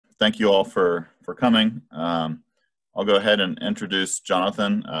thank you all for coming. I'll go ahead and introduce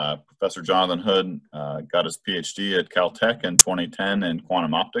Jonathan. Professor Jonathan Hood got his PhD at Caltech in 2010 in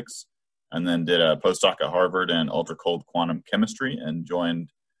quantum optics, and then did a postdoc at Harvard in ultra-cold quantum chemistry, and joined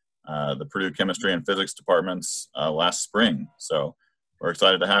the Purdue chemistry and physics departments last spring. So we're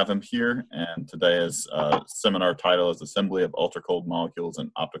excited to have him here, and today's seminar title is Assembly of Ultra-Cold Molecules and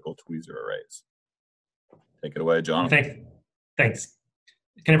Optical Tweezer Arrays. Take it away, Jonathan. Thanks.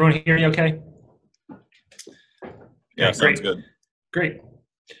 Can everyone hear me okay? Yeah, okay, sounds good. Great.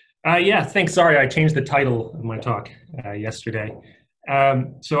 Yeah, thanks. Sorry, I changed the title of my talk yesterday.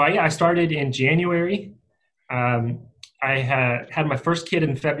 I started in January. I had my first kid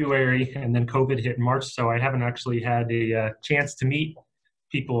in February, and then COVID hit in March, so I haven't actually had a chance to meet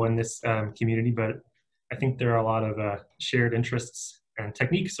people in this community, but I think there are a lot of shared interests and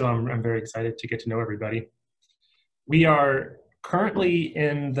techniques, so I'm very excited to get to know everybody. We are currently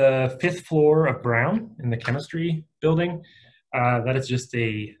in the 5th floor of Brown in the chemistry building. That is just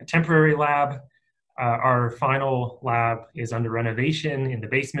a temporary lab. Our final lab is under renovation in the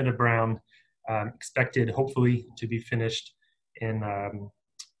basement of Brown, expected hopefully to be finished in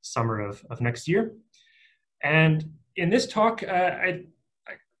summer of next year. And in this talk, I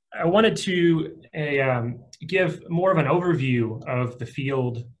wanted to give more of an overview of the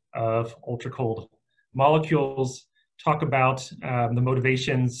field of ultra-cold molecules, talk about the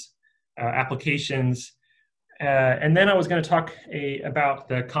motivations, applications, and then I was going to talk about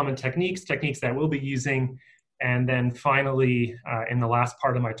the common techniques that we'll be using, and then finally, in the last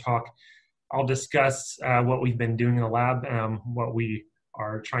part of my talk, I'll discuss what we've been doing in the lab, what we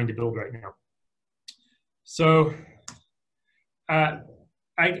are trying to build right now. So I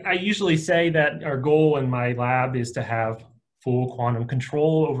usually say that our goal in my lab is to have full quantum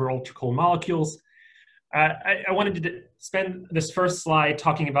control over ultra-cold molecules. I wanted to spend this first slide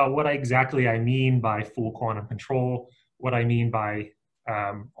talking about what exactly I mean by full quantum control, what I mean by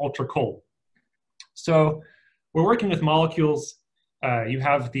ultra-cold. So we're working with molecules. You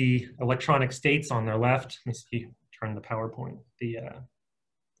have the electronic states on their left. Let me see, turn the PowerPoint, the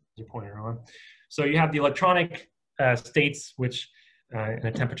pointer on. So you have the electronic states, which in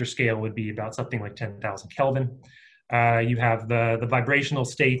a temperature scale would be about something like 10,000 Kelvin. You have the vibrational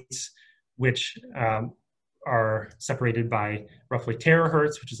states, which are separated by roughly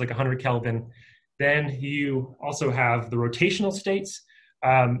terahertz, which is like 100 Kelvin. Then you also have the rotational states,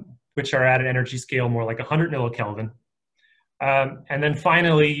 which are at an energy scale more like 100 millikelvin. And then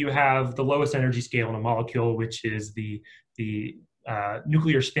finally, you have the lowest energy scale in a molecule, which is the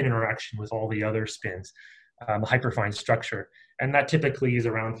nuclear spin interaction with all the other spins, the hyperfine structure. And that typically is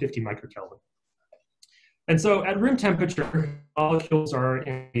around 50 microkelvin. And so at room temperature, molecules are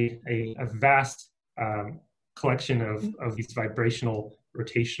in a vast collection of these vibrational,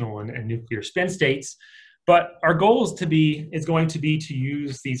 rotational, and nuclear spin states. But our goal is going to be to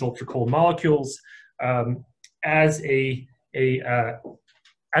use these ultra-cold molecules as a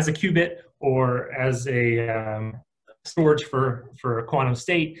qubit or as a storage for a quantum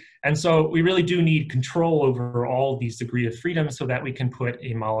state. And so we really do need control over all these degree of freedom so that we can put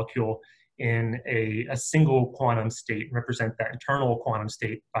a molecule in a single quantum state, represent that internal quantum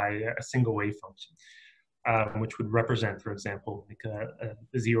state by a single wave function, which would represent, for example, like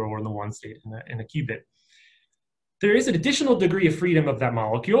the 0 or the 1 state in a qubit. There is an additional degree of freedom of that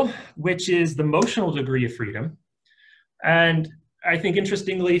molecule, which is the motional degree of freedom. And I think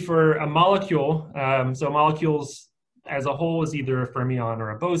interestingly for a molecule, so molecules as a whole is either a fermion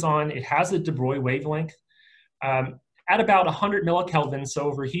or a boson, it has a de Broglie wavelength. At about 100 millikelvin, so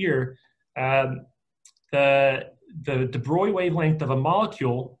over here, the de Broglie wavelength of a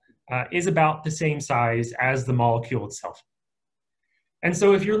molecule is about the same size as the molecule itself. And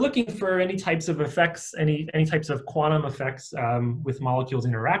so if you're looking for any types of effects, any types of quantum effects with molecules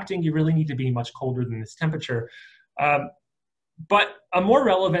interacting, you really need to be much colder than this temperature. But a more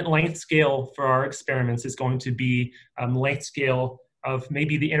relevant length scale for our experiments is going to be length scale of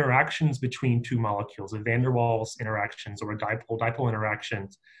maybe the interactions between two molecules, of van der Waals interactions or dipole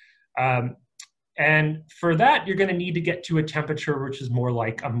interactions. And for that, you're going to need to get to a temperature which is more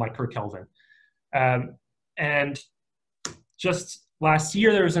like a microkelvin. And just last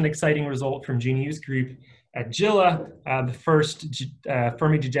year, there was an exciting result from Jean Yu's group at GILA, the first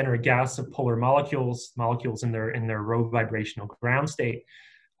Fermi-degenerate gas of polar molecules in their low vibrational ground state.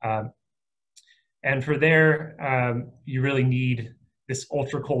 And for there, you really need this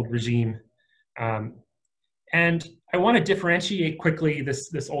ultra-cold regime. And I want to differentiate quickly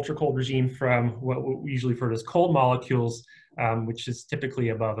this ultra-cold regime from what we usually refer to as cold molecules, which is typically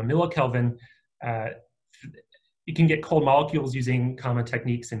above a millikelvin. you can get cold molecules using common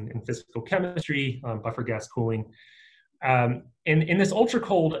techniques in physical chemistry, buffer gas cooling. In this ultra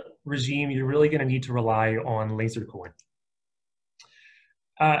cold regime, you're really going to need to rely on laser cooling.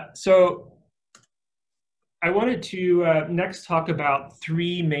 So I wanted to next talk about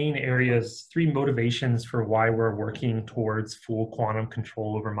three main areas, three motivations for why we're working towards full quantum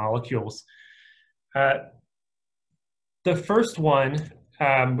control over molecules. The first one,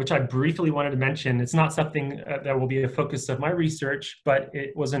 which I briefly wanted to mention, it's not something that will be a focus of my research, but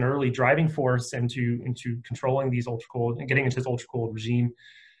it was an early driving force into controlling these ultra cold and getting into this ultra cold regime,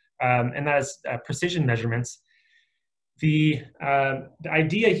 and that is precision measurements. The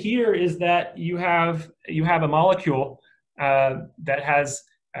idea here is that you have a molecule that has,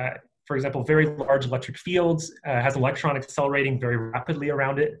 for example, very large electric fields, has an electron accelerating very rapidly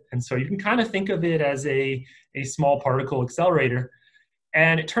around it, and so you can kind of think of it as a small particle accelerator.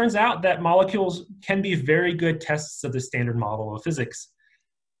 And it turns out that molecules can be very good tests of the standard model of physics.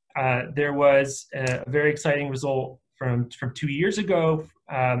 There was a very exciting result from 2 years ago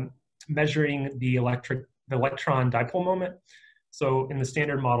measuring the electron dipole moment. So in the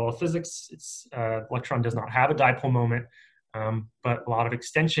standard model of physics, electron does not have a dipole moment, but a lot of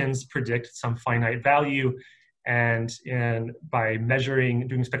extensions predict some finite value. And by doing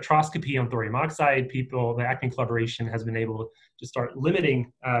spectroscopy on thorium oxide, the Acme collaboration has been able to start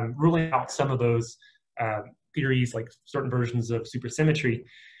limiting, ruling out some of those theories, like certain versions of supersymmetry.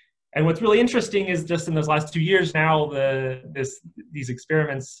 And what's really interesting is just in those last 2 years now, these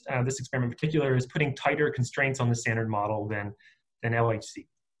experiments, this experiment in particular, is putting tighter constraints on the standard model than LHC.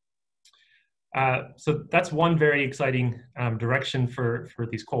 So that's one very exciting direction for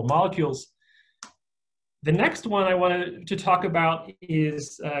these cold molecules. The next one I wanted to talk about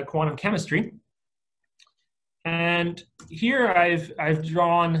is quantum chemistry. And here I've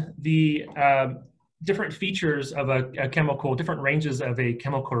drawn the different features of a chemical, different ranges of a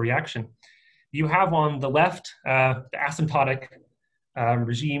chemical reaction. You have on the left the asymptotic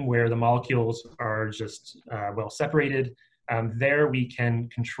regime where the molecules are just well separated. There we can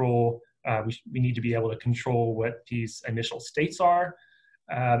control, we need to be able to control what these initial states are.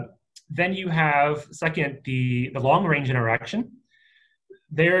 Then you have, second, the long range interaction.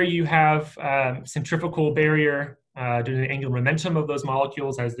 There you have centrifugal barrier due to the angular momentum of those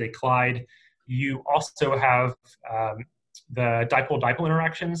molecules as they collide. You also have the dipole-dipole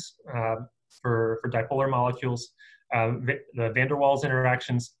interactions for dipolar molecules, the van der Waals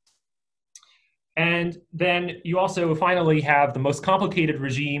interactions. And then you also finally have the most complicated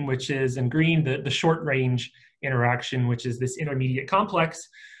regime, which is in green, the short range interaction, which is this intermediate complex,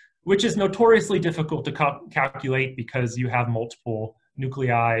 which is notoriously difficult to calculate because you have multiple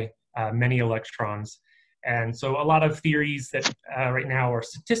nuclei, many electrons. And so a lot of theories that right now are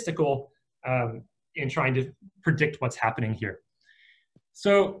statistical in trying to predict what's happening here.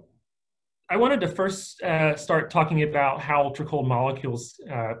 So I wanted to first start talking about how ultra-cold molecules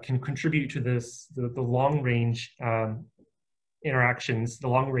can contribute to the long-range interactions, the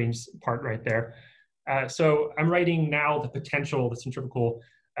long-range part right there. So I'm writing now the centrifugal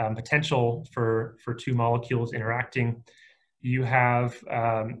potential for two molecules interacting. You have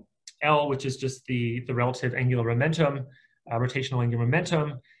L, which is just the relative angular momentum, rotational angular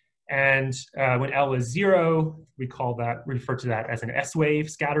momentum. And when L is 0, we refer to that as an S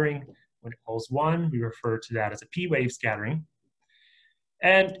wave scattering. When L is 1, we refer to that as a P wave scattering.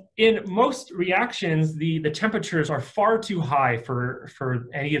 And in most reactions, the temperatures are far too high for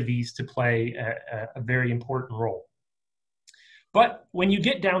any of these to play a very important role. But when you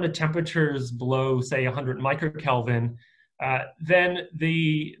get down to temperatures below, say, 100 microkelvin, then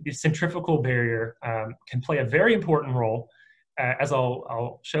the centrifugal barrier can play a very important role, as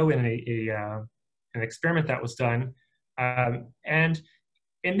I'll show in an experiment that was done. And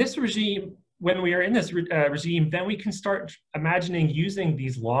in this regime, when we are in this regime, then we can start imagining using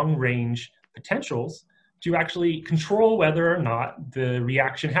these long-range potentials to actually control whether or not the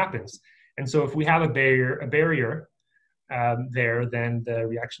reaction happens. And so if we have a barrier there, then the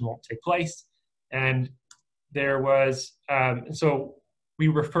reaction won't take place. And there was, so we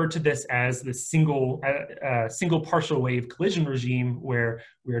refer to this as the single partial wave collision regime, where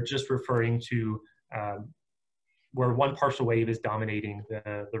we're just referring to where one partial wave is dominating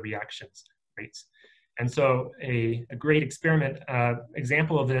the reactions rates. And so a great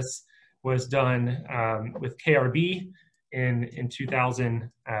example of this was done with KRB in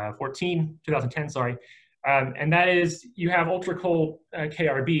 2010, sorry. And that is, you have ultra cold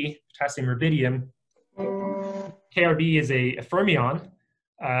KRB, potassium rubidium. KRB is a fermion.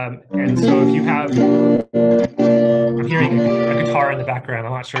 And so if you have, I'm hearing a guitar in the background.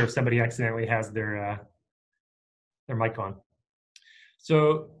 I'm not sure if somebody accidentally has their their mic on.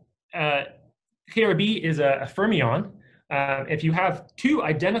 So KRB is a fermion. If you have two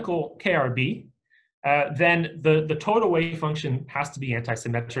identical KRB, then the total wave function has to be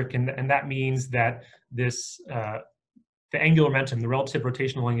antisymmetric, and that means that this the angular momentum, the relative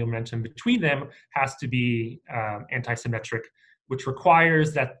rotational angular momentum between them has to be antisymmetric, which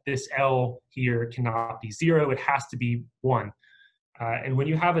requires that this L here cannot be 0. It has to be 1. And when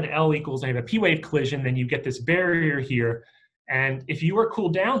you have an L equals, and you have a P-wave collision, then you get this barrier here. And if you are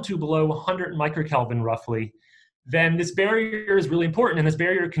cooled down to below 100 microkelvin roughly, then this barrier is really important, and this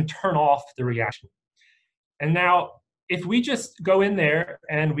barrier can turn off the reaction. And now, if we just go in there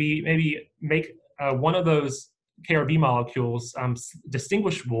and we maybe make one of those KRB molecules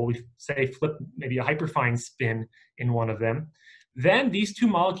distinguishable, we say flip maybe a hyperfine spin in one of them, then these two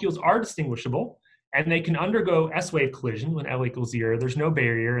molecules are distinguishable, and they can undergo S-wave collision when L equals 0. There's no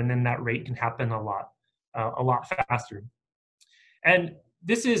barrier, and then that rate can happen a lot faster. And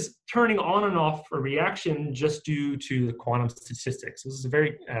this is turning on and off a reaction just due to the quantum statistics. This is a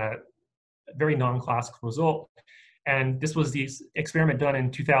very non-classical result. And this was the experiment done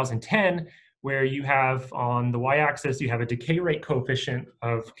in 2010, where you have on the y-axis, you have a decay rate coefficient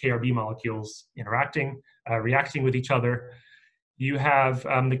of KRB molecules reacting with each other. You have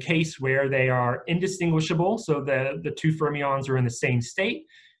the case where they are indistinguishable, so the two fermions are in the same state.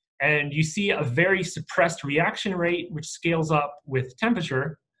 And you see a very suppressed reaction rate, which scales up with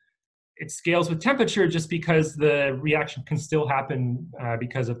temperature. It scales with temperature just because the reaction can still happen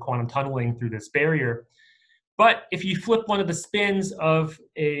because of quantum tunneling through this barrier. But if you flip one of the spins of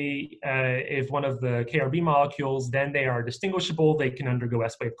one of the KRB molecules, then they are distinguishable. They can undergo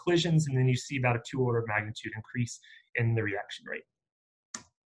S-wave collisions, and then you see about a 2 order of magnitude increase in the reaction rate.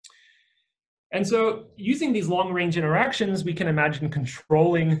 And so using these long-range interactions, we can imagine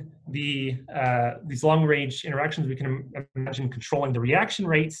controlling these long-range interactions. We can imagine controlling the reaction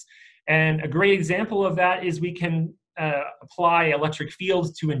rates. And a great example of that is we can apply electric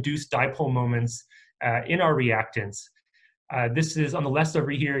fields to induce dipole moments in our reactants. This is on the left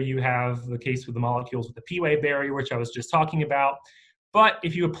over here, you have the case with the molecules with the P-wave barrier, which I was just talking about. But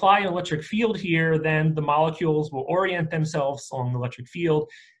if you apply an electric field here, then the molecules will orient themselves along the electric field.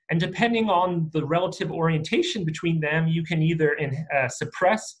 And depending on the relative orientation between them, you can either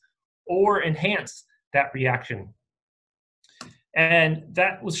suppress or enhance that reaction. And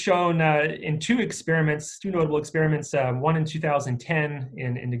that was shown in two notable experiments, one in 2010,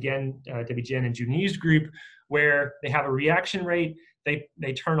 and again, Debbie Jen and Juni's group, where they have a reaction rate. They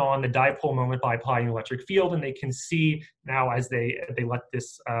turn on the dipole moment by applying an electric field, and they can see now as they let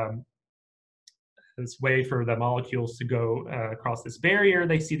this way for the molecules to go across this barrier,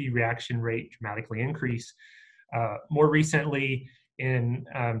 they see the reaction rate dramatically increase. More recently, in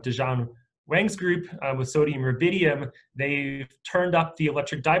Dejan Wang's group with sodium rubidium, they've turned up the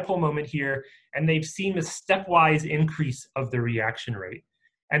electric dipole moment here, and they've seen a stepwise increase of the reaction rate.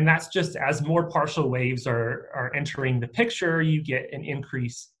 And that's just as more partial waves are entering the picture, you get an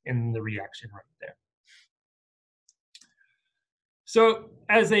increase in the reaction rate there. So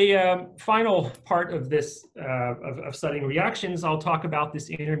as a final part of this, of studying reactions, I'll talk about this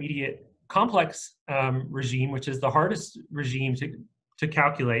intermediate complex regime, which is the hardest regime to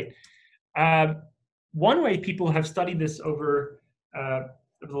calculate. One way people have studied this over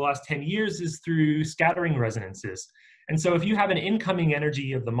the last 10 years is through scattering resonances. And so if you have an incoming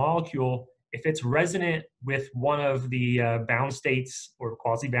energy of the molecule, if it's resonant with one of the bound states or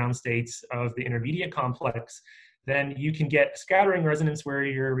quasi-bound states of the intermediate complex, then you can get scattering resonance where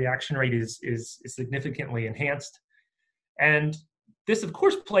your reaction rate is significantly enhanced. And this, of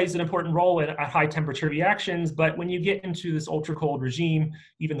course, plays an important role at high temperature reactions, but when you get into this ultra cold regime,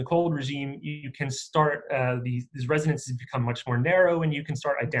 even the cold regime, you can start, these resonances become much more narrow, and you can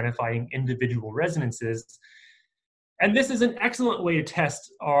start identifying individual resonances. And this is an excellent way to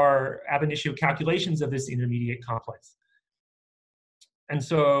test our ab initio calculations of this intermediate complex. And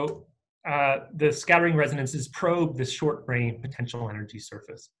so the scattering resonances probe this short brane potential energy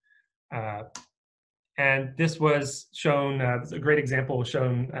surface. And this was shown, a great example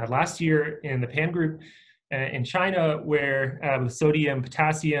shown last year in the PAN group in China, where with sodium,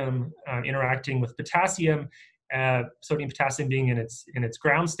 potassium interacting with potassium, sodium, potassium being in its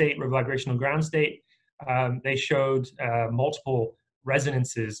ground state, or vibrational ground state, they showed multiple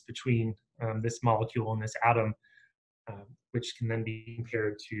resonances between this molecule and this atom, which can then be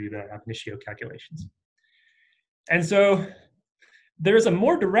compared to the ab initio calculations. And so there's a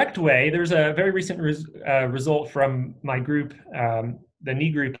more direct way. There's a very recent result from my group, the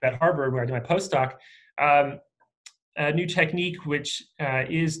NE group at Harvard, where I do my postdoc. a new technique, which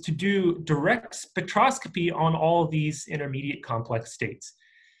is to do direct spectroscopy on all of these intermediate complex states.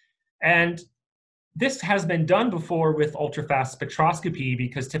 And this has been done before with ultra-fast spectroscopy,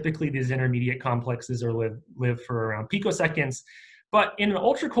 because typically these intermediate complexes are live for around picoseconds. But in an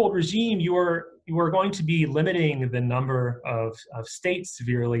ultra-cold regime, you are going to be limiting the number of states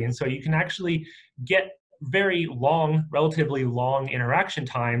severely. And so you can actually get very long, relatively long interaction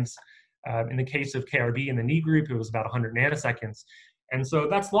times. In the case of KRB in the knee group, it was about 100 nanoseconds. And so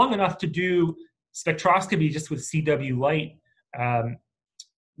that's long enough to do spectroscopy just with CW light on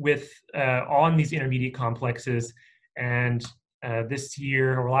these intermediate complexes. And this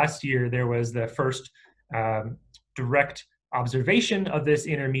year or last year, there was the first direct observation of this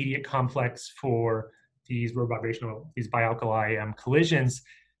intermediate complex for these low vibrational, these bialkali collisions,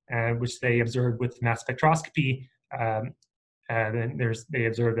 which they observed with mass spectroscopy. Then they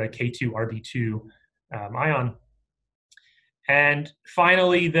observed a K2RB2 ion. And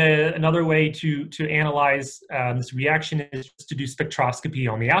finally, another way to analyze this reaction is just to do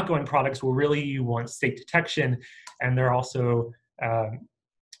spectroscopy on the outgoing products, where really you want state detection, and they're also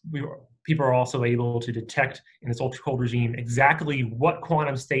people are also able to detect in this ultra-cold regime exactly what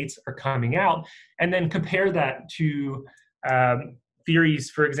quantum states are coming out, and then compare that to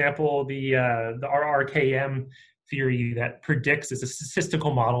theories. For example, the RRKM theory that predicts, is a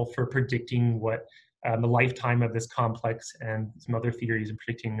statistical model for predicting what the lifetime of this complex, and some other theories in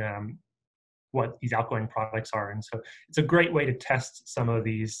predicting what these outgoing products are. And so it's a great way to test some of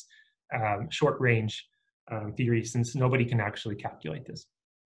these short-range theories, since nobody can actually calculate this.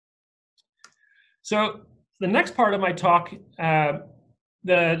 So the next part of my talk, the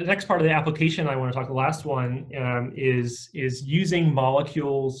next part of the application I want to talk, the last one, is using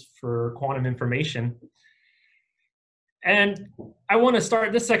molecules for quantum information. And I want to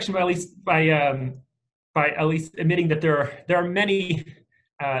start this section by at least admitting that there are many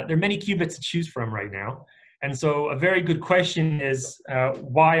qubits to choose from right now. And so a very good question is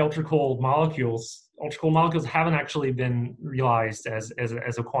why ultra-cold molecules? Ultra-cold molecules haven't actually been realized as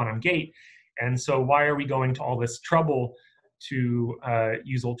a quantum gate. And so why are we going to all this trouble to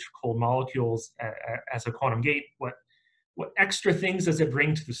use ultra-cold molecules as a quantum gate? What extra things does it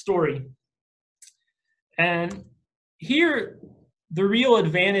bring to the story? And here, the real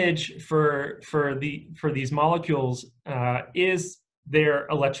advantage for these molecules is their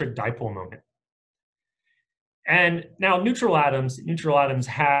electric dipole moment. And now neutral atoms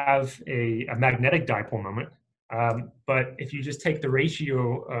have a magnetic dipole moment, but if you just take the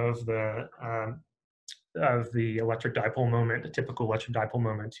ratio of the electric dipole moment, a typical electric dipole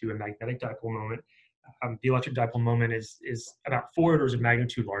moment, to a magnetic dipole moment, the electric dipole moment is about 4 orders of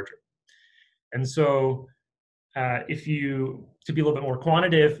magnitude larger. And so to be a little bit more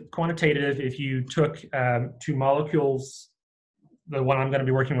quantitative, if you took two molecules, the one I'm going to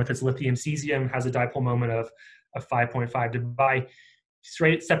be working with is lithium cesium, has a dipole moment of 5.5 dBi.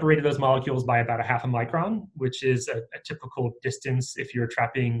 Separated those molecules by about a half a micron, which is a typical distance if you're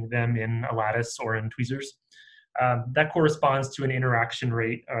trapping them in a lattice or in tweezers. That corresponds to an interaction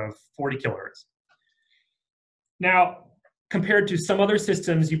rate of 40 kilohertz. Now, compared to some other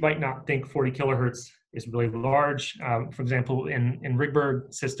systems, you might not think 40 kilohertz is really large. For example, in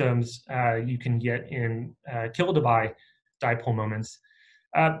Rydberg systems, you can get in kilodBi dipole moments.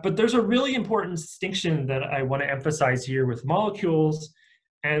 But there's a really important distinction that I want to emphasize here with molecules,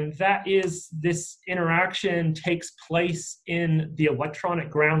 and that is this interaction takes place in the electronic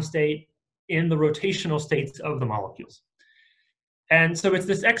ground state, in the rotational states of the molecules. And so it's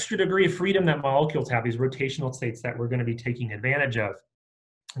this extra degree of freedom that molecules have, these rotational states, that we're going to be taking advantage of.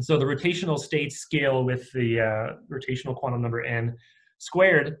 And so the rotational states scale with the rotational quantum number n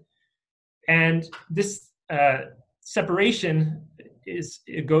squared. And this separation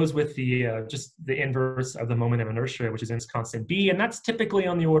it goes with the just the inverse of the moment of inertia, which is its constant b, and that's typically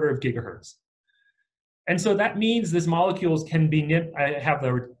on the order of gigahertz. And so that means these molecules can be, I have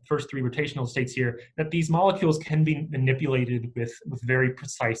the first 3 rotational states here, that these molecules can be manipulated with very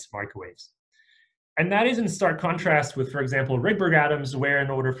precise microwaves. And that is in stark contrast with, for example, Rydberg atoms, where in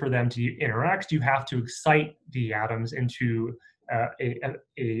order for them to interact, you have to excite the atoms into a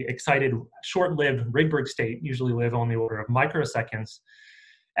excited, short-lived Rydberg state, usually live on the order of microseconds.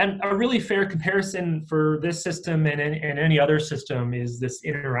 And a really fair comparison for this system and any other system is this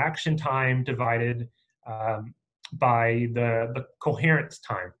interaction time divided by the coherence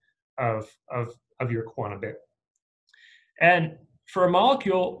time of your quantum bit. And for a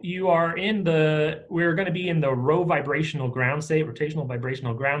molecule, we're going to be in the rho vibrational ground state, rotational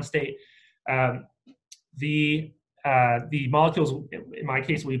vibrational ground state. The molecules, in my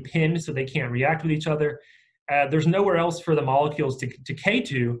case, will be pinned so they can't react with each other. there's nowhere else for the molecules to decay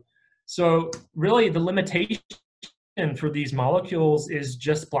to. So really the limitation for these molecules is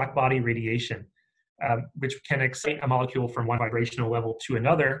just black body radiation, which can excite a molecule from one vibrational level to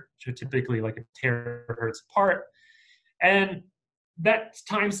another, so typically like a terahertz apart. And that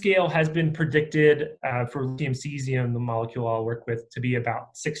time scale has been predicted for lithium cesium, the molecule I'll work with, to be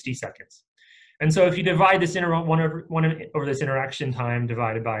about 60 seconds. And so if you divide this over this interaction time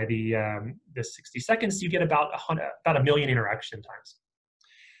divided by the 60 seconds, you get about a million interaction times.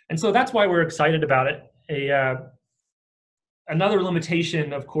 And so that's why we're excited about it. Another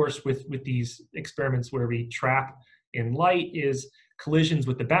limitation, of course, with these experiments where we trap in light is collisions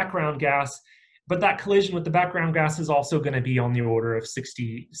with the background gas. But that collision with the background gas is also going to be on the order of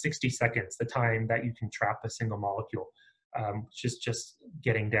 60 seconds, the time that you can trap a single molecule, which is just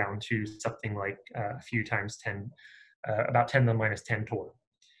getting down to something like a few times 10, about 10 to the minus 10 torr.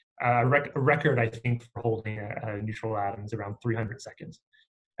 A record, I think, for holding a neutral atom is around 300 seconds.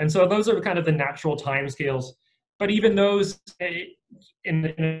 And so those are kind of the natural timescales. But even those, in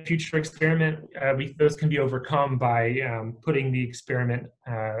a future experiment, those can be overcome by putting the experiment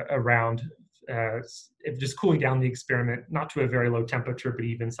around, just cooling down the experiment, not to a very low temperature, but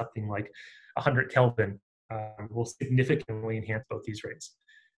even something like 100 Kelvin will significantly enhance both these rates.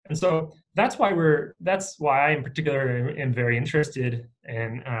 And so that's why I in particular am very interested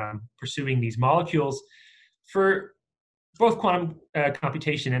in pursuing these molecules for both quantum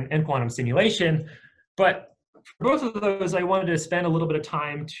computation and quantum simulation. But for both of those, I wanted to spend a little bit of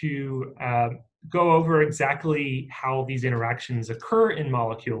time to go over exactly how these interactions occur in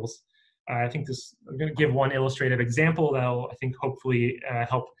molecules. I'm going to give one illustrative example that'll, I think, hopefully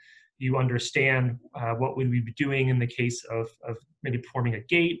help you understand what we would be doing in the case of maybe performing a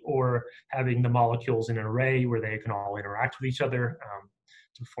gate or having the molecules in an array where they can all interact with each other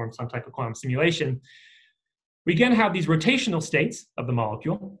to form some type of quantum simulation. We again have these rotational states of the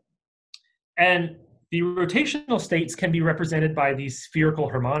molecule, and the rotational states can be represented by these spherical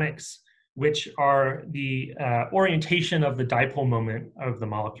harmonics, which are the orientation of the dipole moment of the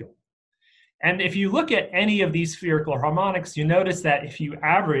molecule. And if you look at any of these spherical harmonics, you notice that if you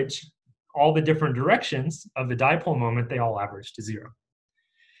average all the different directions of the dipole moment, they all average to 0.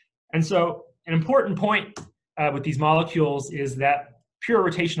 And so an important point with these molecules is that pure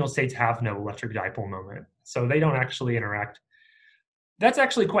rotational states have no electric dipole moment, so they don't actually interact. That's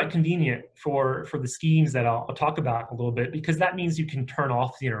actually quite convenient for the schemes that I'll talk about a little bit, because that means you can turn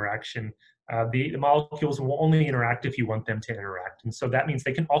off the interaction. The molecules will only interact if you want them to interact. And so that means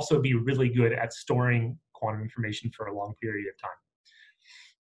they can also be really good at storing quantum information for a long period of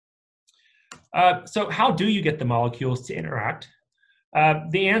time. So how do you get the molecules to interact?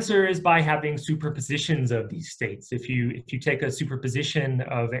 The answer is by having superpositions of these states. If you take a superposition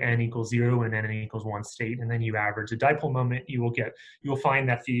of n equals 0 and n equals 1 state, and then you average a dipole moment, you will find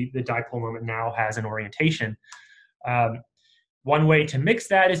that the dipole moment now has an orientation. One way to mix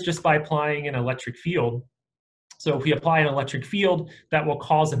that is just by applying an electric field. So if we apply an electric field, that will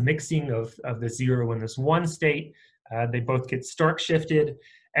cause a mixing of the 0 and this 1 state. They both get Stark shifted.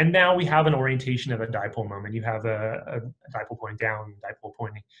 And now we have an orientation of a dipole moment. You have a dipole pointing down, dipole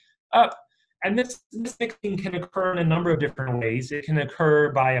pointing up. And this mixing can occur in a number of different ways. It can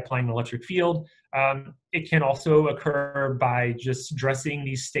occur by applying an electric field. It can also occur by just dressing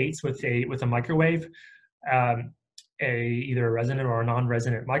these states with a microwave, either a resonant or a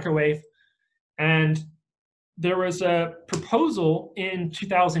non-resonant microwave. And there was a proposal in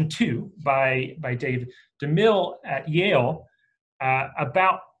 2002 by Dave DeMille at Yale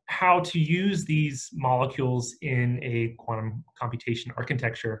about how to use these molecules in a quantum computation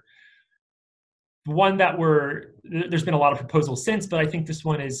architecture. One that there's been a lot of proposals since, but I think this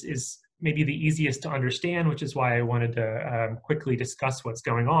one is maybe the easiest to understand, which is why I wanted to quickly discuss what's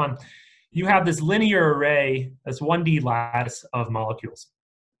going on. You have this linear array, this 1D lattice of molecules.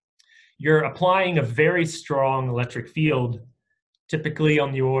 You're applying a very strong electric field, typically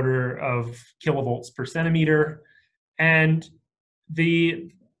on the order of kilovolts per centimeter, and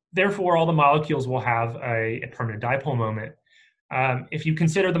therefore all the molecules will have a permanent dipole moment. If you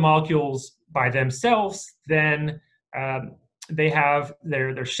consider the molecules by themselves, then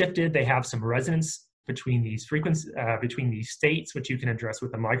they're shifted. They have some resonance between these between these states, which you can address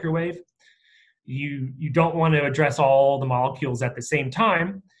with a microwave. You don't want to address all the molecules at the same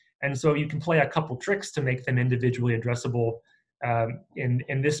time, and so you can play a couple tricks to make them individually addressable.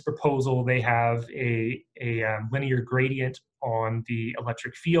 In this proposal, they have a linear gradient on the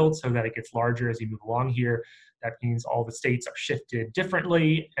electric field so that it gets larger as you move along here. That means all the states are shifted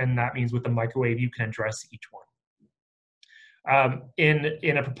differently, and that means with the microwave you can address each one.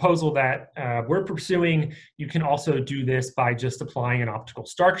 In a proposal that we're pursuing, you can also do this by just applying an optical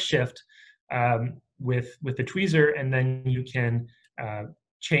Stark shift with the tweezer, and then you can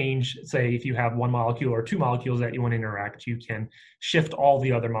change, say, if you have one molecule or two molecules that you want to interact, you can shift all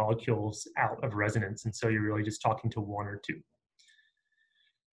the other molecules out of resonance, and so you're really just talking to one or two.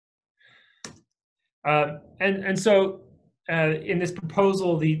 And so in this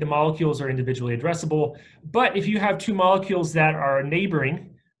proposal, the molecules are individually addressable, but if you have two molecules that are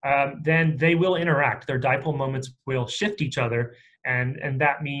neighboring, then they will interact. Their dipole moments will shift each other, and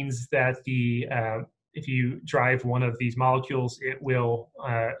that means that if you drive one of these molecules, it will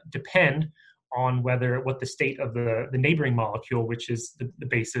depend on what the state of the neighboring molecule, which is the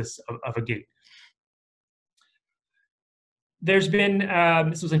basis of a gate. There's been,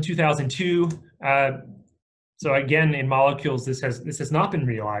 this was in 2002, so again, in molecules, this has not been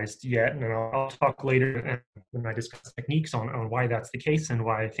realized yet, and I'll talk later when I discuss techniques on why that's the case and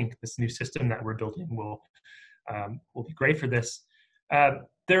why I think this new system that we're building will be great for this.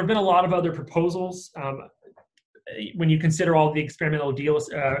 There have been a lot of other proposals. When you consider all the experimental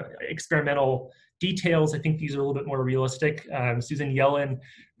details, I think these are a little bit more realistic. Susan Yellen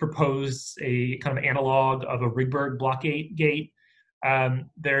proposed a kind of analog of a Rydberg blockade gate.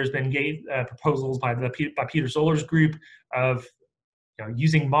 There's been proposals by Peter Zoller's group of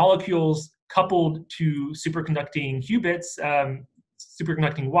using molecules coupled to superconducting qubits,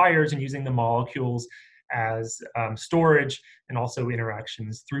 superconducting wires, and using the molecules as storage and also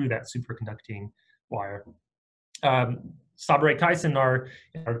interactions through that superconducting wire. Sabare Kaisen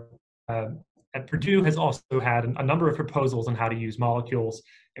at Purdue has also had a number of proposals on how to use molecules.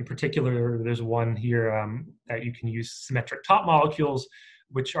 In particular, there's one here that you can use symmetric top molecules,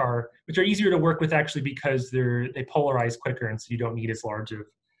 which are easier to work with actually because they polarize quicker, and so you don't need as large of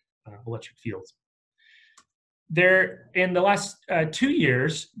electric fields. In the last 2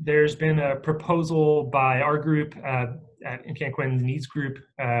 years, there's been a proposal by our group in Canquin Needs group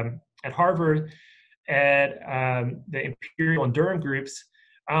at Harvard, at the Imperial and Durham groups,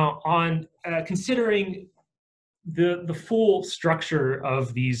 on considering the full structure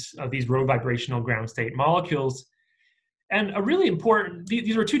of these rho vibrational ground state molecules. And a really important,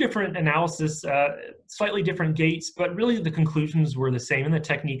 these were two different analyses, slightly different gates, but really the conclusions were the same, and the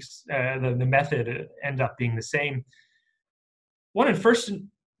techniques, the method end up being the same. One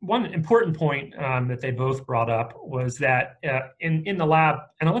important point that they both brought up was that in the lab,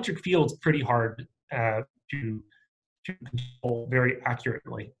 an electric field's pretty hard to control very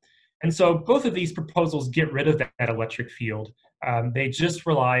accurately. And so both of these proposals get rid of that electric field. They just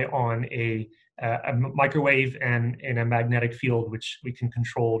rely on a microwave and a magnetic field, which we can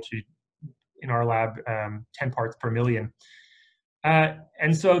control to, in our lab, 10 parts per million.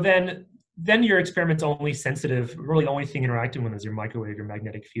 And so then your experiment's only sensitive, really the only thing interacting with is your microwave, your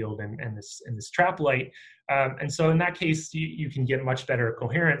magnetic field, and this trap light. And so in that case, you can get much better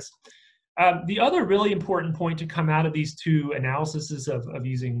coherence. The other really important point to come out of these two analyses of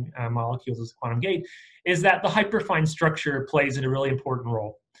using molecules as a quantum gate is that the hyperfine structure plays a really important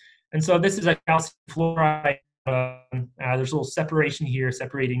role. And so this is a calcium fluoride. There's a little separation here,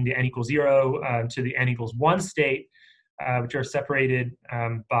 separating the n equals 0 to the n equals 1 state, which are separated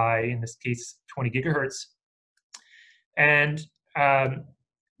by, in this case, 20 gigahertz. And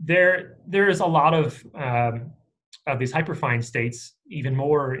there is a lot of these hyperfine states, even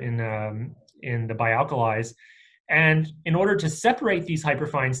more in the bialkalis. And in order to separate these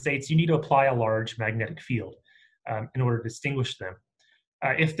hyperfine states, you need to apply a large magnetic field in order to distinguish them.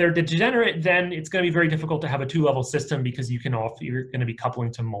 If they're degenerate, then it's going to be very difficult to have a two-level system because you're going to be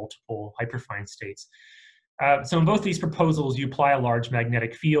coupling to multiple hyperfine states. So in both these proposals, you apply a large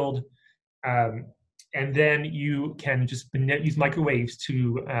magnetic field, and then you can just use microwaves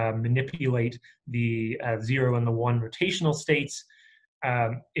to manipulate the 0 and the 1 rotational states.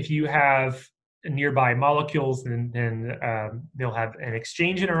 If you have nearby molecules, then they'll have an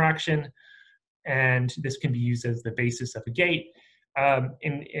exchange interaction, and this can be used as the basis of a gate.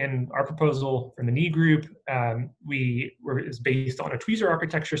 In our proposal from the NEE group, is based on a tweezer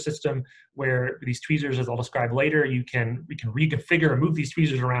architecture system where these tweezers, as I'll describe later, we can reconfigure and move these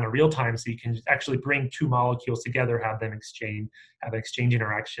tweezers around in real time, so you can actually bring two molecules together, have an exchange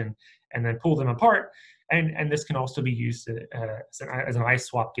interaction, and then pull them apart. And this can also be used as an ice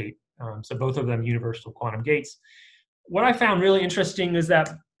swap gate. So both of them universal quantum gates. What I found really interesting is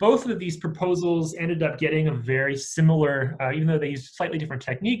that both of these proposals ended up getting a very similar, even though they used slightly different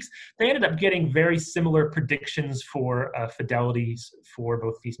techniques, they ended up getting very similar predictions for fidelities for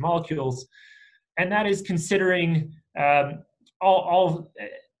both these molecules. And that is considering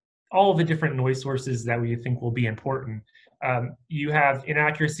all of the different noise sources that we think will be important. You have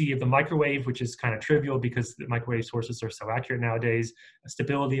inaccuracy of the microwave, which is kind of trivial because the microwave sources are so accurate nowadays.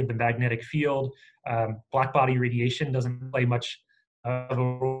 Stability of the magnetic field. Black body radiation doesn't play much of a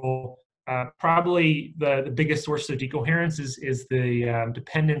role. Probably the biggest source of decoherence is the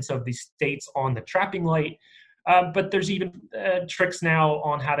dependence of the states on the trapping light. But there's even tricks now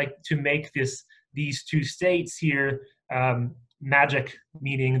on how to make these two states here magic,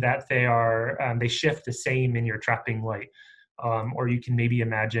 meaning that they shift the same in your trapping light. Or you can maybe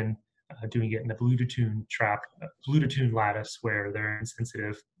imagine doing it in the Bluetooth lattice where they're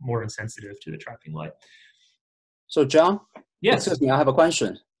more insensitive to the trapping light. So John, yes, excuse me, I have a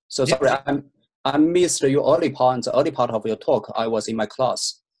question. So yes. sorry, I missed your early part of your talk. I was in my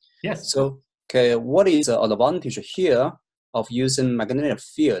class. Yes. So okay, what is the advantage here of using magnetic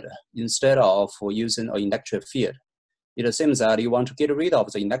field instead of using an electric field? It seems that you want to get rid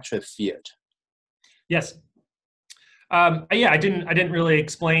of the electric field. Yes. Yeah, I didn't really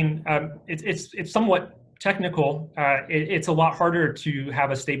explain. It's somewhat technical. It's a lot harder to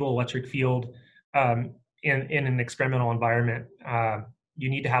have a stable electric field in an experimental environment. You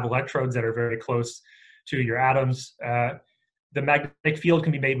need to have electrodes that are very close to your atoms. The magnetic field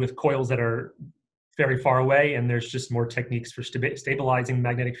can be made with coils that are very far away, and there's just more techniques for stabilizing the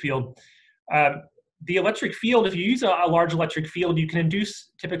magnetic field. The electric field, if you use a large electric field, you can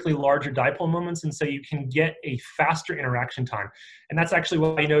induce typically larger dipole moments, and so you can get a faster interaction time. And that's actually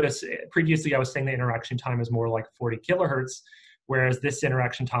what I noticed. Previously, I was saying the interaction time is more like 40 kilohertz, whereas this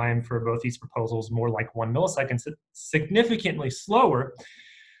interaction time for both these proposals more like 1 millisecond, so significantly slower.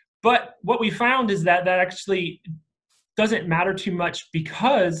 But what we found is that actually doesn't matter too much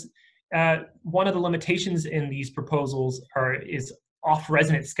because one of the limitations in these proposals is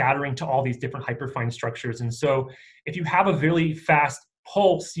off-resonant scattering to all these different hyperfine structures. And so if you have a really fast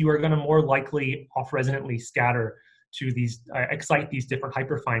pulse, you are going to more likely off-resonantly scatter to these, excite these different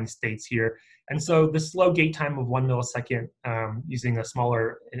hyperfine states here. And so the slow gate time of 1 millisecond using a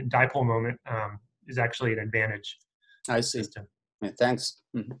smaller dipole moment is actually an advantage. I see. Yeah, thanks.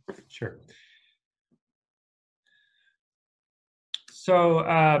 Mm-hmm. Sure. So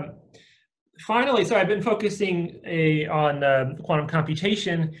finally, so I've been focusing on quantum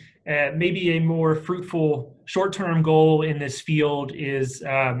computation. Maybe a more fruitful short-term goal in this field is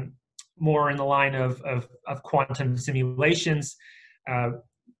more in the line of quantum simulations.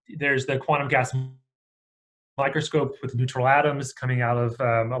 There's the quantum gas microscope with neutral atoms coming out of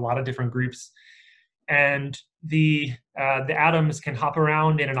a lot of different groups. And the atoms can hop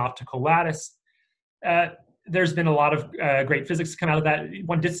around in an optical lattice. There's been a lot of great physics come out of that.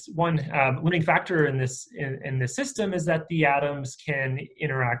 One limiting factor in this system is that the atoms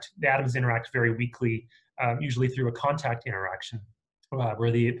interact very weakly, usually through a contact interaction,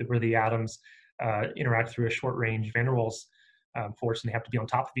 where the atoms interact through a short range van der Waals force, and they have to be on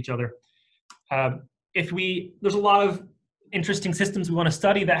top of each other. There's a lot of interesting systems we want to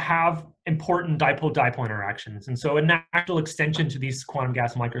study that have important dipole-dipole interactions, and so a natural extension to these quantum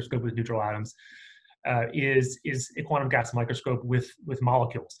gas microscope with neutral atoms is a quantum gas microscope with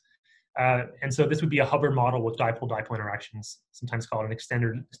molecules. And so this would be a Hubbard model with dipole-dipole interactions, sometimes called an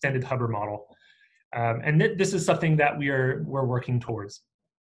extended Hubbard model. And this is something that we're working towards.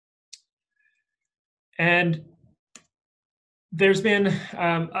 And there's been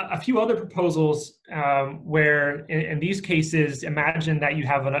a few other proposals where, in these cases, imagine that you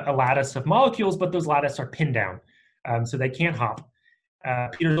have a lattice of molecules, but those lattices are pinned down, so they can't hop.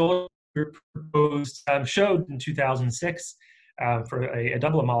 Peter Zoller proposed, showed in 2006 for a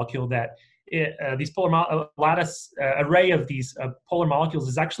doublet molecule that these polar lattice array of these polar molecules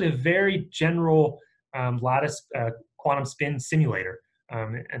is actually a very general lattice quantum spin simulator,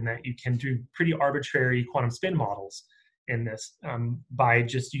 and that you can do pretty arbitrary quantum spin models in this by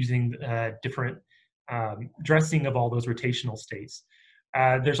just using different dressing of all those rotational states.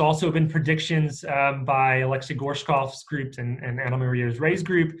 There's also been predictions by Alexei Gorshkov's group and Anna Maria Ray's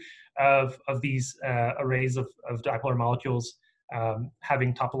group of these arrays of dipolar molecules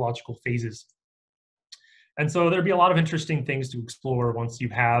having topological phases. And so there'd be a lot of interesting things to explore once you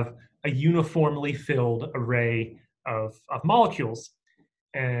have a uniformly filled array of molecules.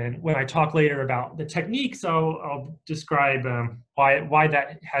 And when I talk later about the techniques, I'll describe why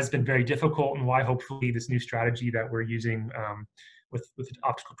that has been very difficult and why hopefully this new strategy that we're using with the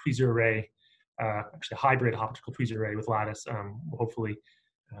optical tweezer array, actually a hybrid optical tweezer array with lattice, will hopefully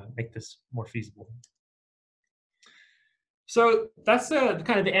make this more feasible. So that's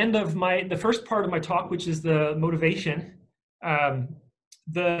kind of the end of the first part of my talk, which is the motivation.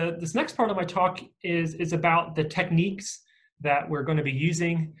 This next part of my talk is about the techniques that we're going to be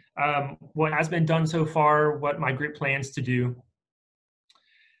using, what has been done so far, what my group plans to do.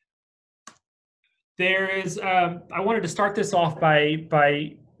 There is, I wanted to start this off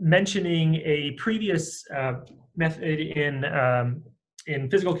by mentioning a previous method in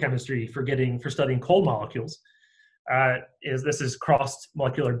physical chemistry for studying cold molecules. This is crossed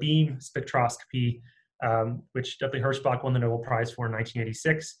molecular beam spectroscopy, which W. Hirschbach won the Nobel Prize for in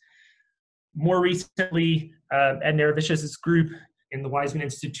 1986. More recently, Ed Naravic's group in the Weizmann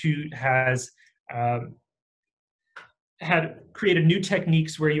Institute has had created new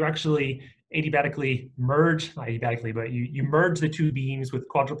techniques where you actually adiabatically merge, not adiabatically, but you merge the two beams with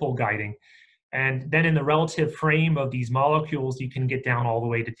quadrupole guiding. And then in the relative frame of these molecules, you can get down all the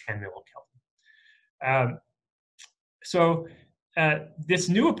way to 10 millikelvin. This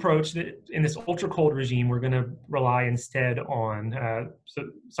new approach, that in this ultra cold regime, we're going to rely instead on,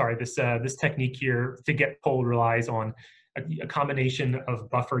 this technique here to get cold relies on a combination of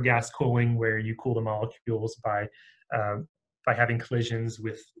buffer gas cooling, where you cool the molecules by having collisions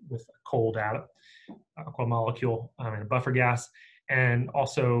with a cold molecule and a buffer gas, and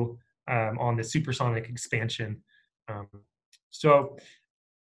also on the supersonic expansion.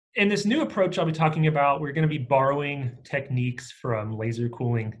 In this new approach I'll be talking about, we're going to be borrowing techniques from laser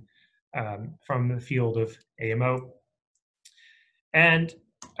cooling from the field of AMO. And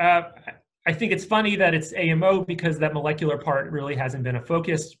I think it's funny that it's AMO, because that molecular part really hasn't been a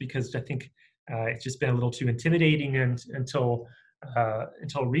focus, because I think it's just been a little too intimidating until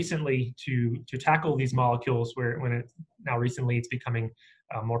recently to tackle these molecules, now recently it's becoming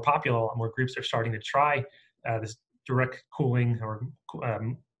more popular. More groups are starting to try this direct cooling or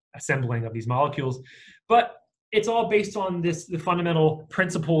assembling of these molecules. But it's all based on the fundamental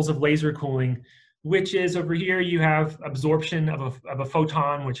principles of laser cooling, which is over here you have absorption of a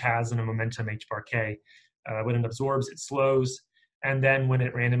photon, which has a momentum h bar k. When it absorbs, it slows, and then when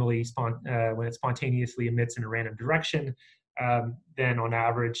it spontaneously emits in a random direction, then on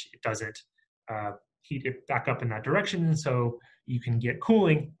average it doesn't heat it back up in that direction, and so you can get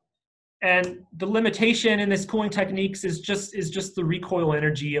cooling. And the limitation in this cooling techniques is just the recoil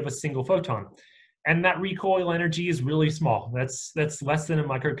energy of a single photon, and that recoil energy is really small. That's less than a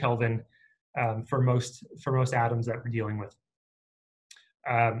microkelvin for most atoms that we're dealing with,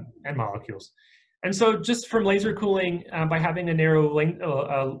 and molecules. And so just from laser cooling, by having a narrow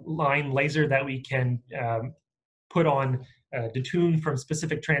line laser that we can put on detune from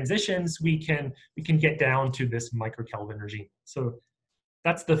specific transitions, we can get down to this microkelvin regime. So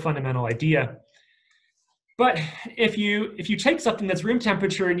that's the fundamental idea. But if you take something that's room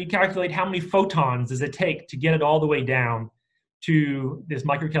temperature and you calculate how many photons does it take to get it all the way down to this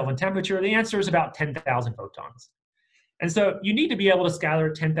microkelvin temperature, the answer is about 10,000 photons. And so you need to be able to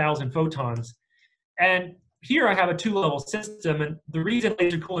scatter 10,000 photons. And here I have a two-level system, and the reason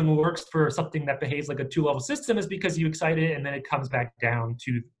laser cooling works for something that behaves like a two-level system is because you excite it and then it comes back down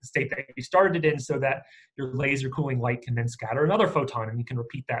to the state that you started it in, so that your laser cooling light can then scatter another photon, and you can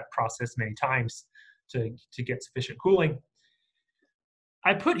repeat that process many times to get sufficient cooling.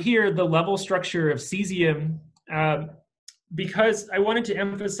 I put here the level structure of cesium because I wanted to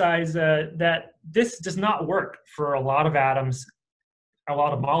emphasize that this does not work for a lot of atoms, a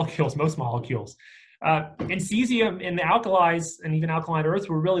lot of molecules, most molecules. In cesium, in the alkalis, and even alkaline earth,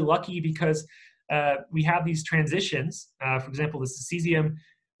 we're really lucky because we have these transitions. For example, this is cesium.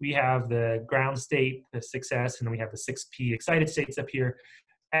 We have the ground state, the 6s, and then we have the 6p excited states up here.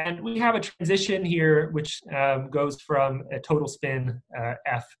 And we have a transition here which goes from a total spin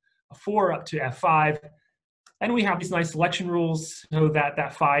F4 up to F5. And we have these nice selection rules so that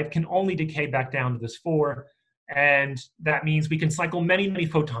that 5 can only decay back down to this 4. And that means we can cycle many, many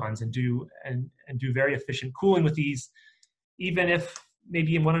photons and do very efficient cooling with these, even if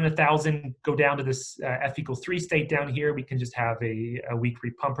maybe in 1 in 1,000 go down to this F equals 3 state down here, we can just have a weak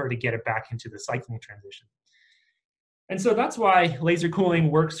repumper to get it back into the cycling transition. And so that's why laser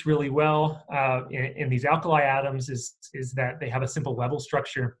cooling works really well in these alkali atoms, is that they have a simple level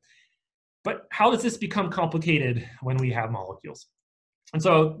structure. But how does this become complicated when we have molecules? And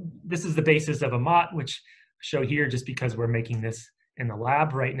so this is the basis of a MOT, which show here just because we're making this in the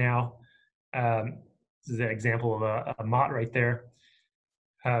lab right now. This is an example of a MOT right there,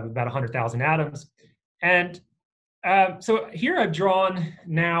 about 100,000 atoms. And so here I've drawn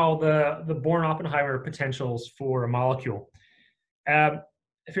now the Born-Oppenheimer potentials for a molecule.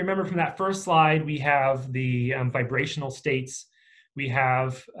 If you remember from that first slide, we have the vibrational states. We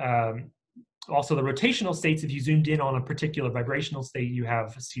have also the rotational states. If you zoomed in on a particular vibrational state, you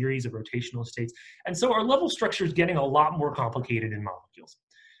have a series of rotational states. And so our level structure is getting a lot more complicated in molecules.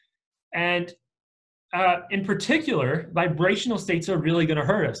 And In particular, vibrational states are really going to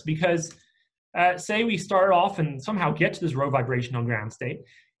hurt us because say we start off and somehow get to this low vibrational ground state.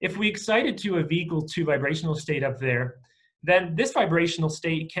 If we excite it to a V equal 2 vibrational state up there, then this vibrational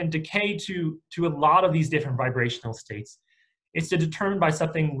state can decay to a lot of these different vibrational states. It's determined by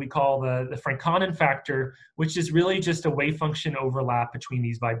something we call the Franconin factor, which is really just a wave function overlap between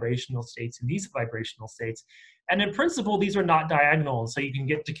these vibrational states and these vibrational states. And in principle, these are not diagonal, so you can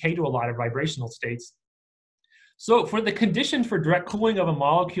get decay to a lot of vibrational states. So for the condition for direct cooling of a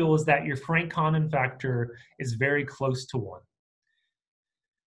molecule is that your Franconin factor is very close to 1.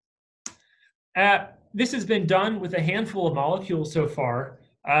 This has been done with a handful of molecules so far.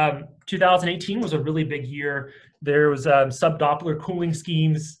 2018 was a really big year. There was subdoppler cooling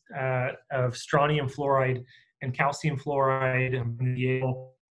schemes of strontium fluoride and calcium fluoride in the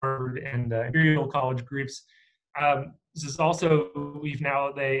Yale, Harvard, and Imperial College groups. This is also,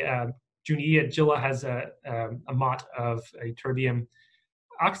 Junie Gilla has a MOT of a terbium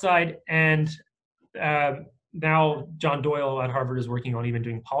oxide, and now John Doyle at Harvard is working on even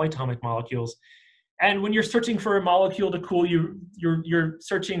doing polyatomic molecules. And when you're searching for a molecule to cool, you're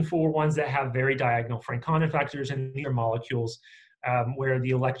searching for ones that have very diagonal Franconin factors, and these are molecules where the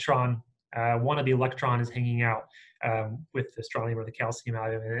electron, one of the electron is hanging out with the strontium or the calcium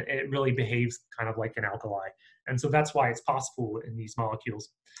atom, and it really behaves kind of like an alkali. And so that's why it's possible in these molecules.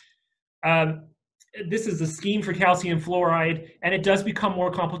 This is the scheme for calcium fluoride, and it does become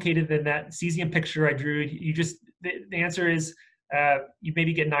more complicated than that cesium picture I drew. The answer is you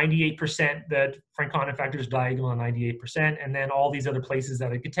maybe get 98%, the Franconin factor is diagonal on 98%, and then all these other places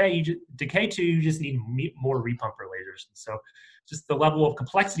that it decay to, you just need more repumper lasers. So just the level of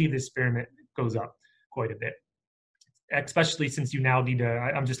complexity of this experiment goes up quite a bit, especially since you now need to,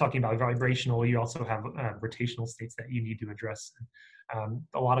 I'm just talking about vibrational, you also have rotational states that you need to address.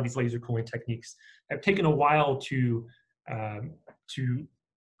 A lot of these laser cooling techniques have taken a while to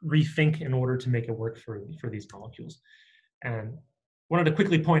rethink in order to make it work for these molecules. And wanted to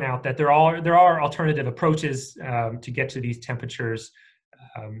quickly point out that there are alternative approaches to get to these temperatures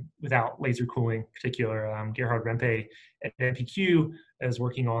without laser cooling. In particular, Gerhard Rempe at MPQ is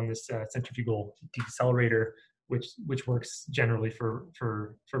working on this centrifugal decelerator, which works generally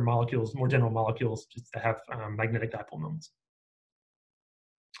for molecules, more general molecules, just to have magnetic dipole moments.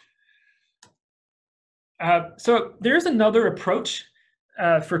 So there's another approach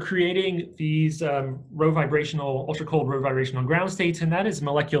for creating these ultra cold low vibrational ground states, and that is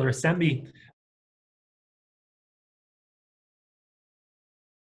molecular assembly.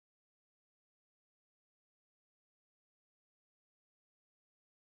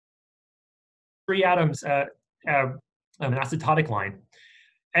 Three atoms, an asymptotic line.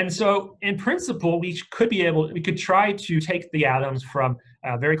 And so in principle, we could try to take the atoms from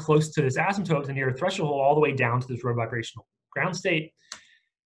very close to this asymptote and near a threshold all the way down to this low vibrational ground state.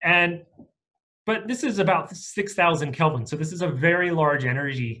 But this is about 6,000 Kelvin, so this is a very large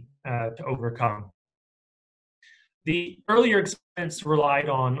energy to overcome. The earlier experiments relied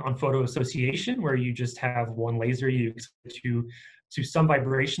on photo association, where you just have one laser you excite to some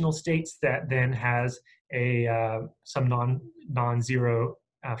vibrational states that then has some non-zero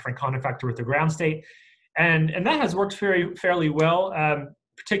Franconin factor with the ground state, and that has worked fairly well.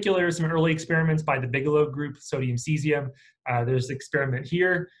 Particular some early experiments by the Bigelow group, sodium cesium. There's an experiment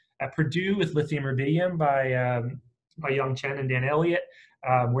here at Purdue with lithium rubidium by Young Chen and Dan Elliott,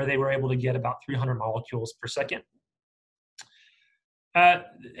 where they were able to get about 300 molecules per second.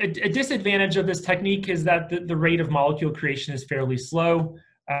 A disadvantage of this technique is that the rate of molecule creation is fairly slow,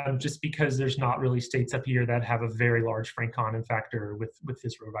 just because there's not really states up here that have a very large Franconin factor with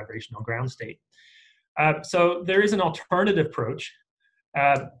this low vibrational ground state. So there is an alternative approach.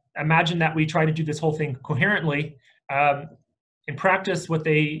 Imagine that we try to do this whole thing coherently. In practice, what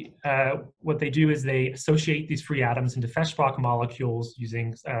they do is they associate these free atoms into Feshbach molecules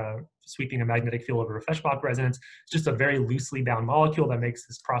using sweeping a magnetic field over a Feshbach resonance. It's just a very loosely bound molecule that makes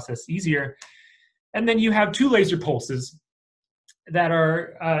this process easier. And then you have two laser pulses that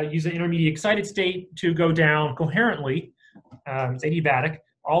are use an intermediate excited state to go down coherently, adiabatic,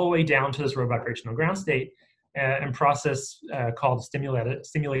 all the way down to this low vibrational ground state, and process called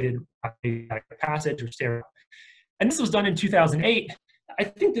stimulated passage, or stereo. And this was done in 2008. I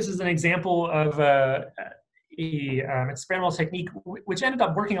think this is an example of experimental technique which ended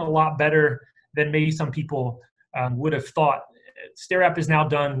up working a lot better than maybe some people would have thought. STERAP is now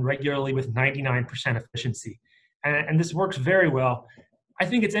done regularly with 99% efficiency, and this works very well. I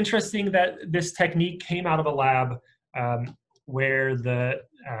think it's interesting that this technique came out of a lab where the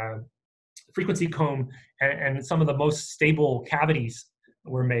frequency comb and some of the most stable cavities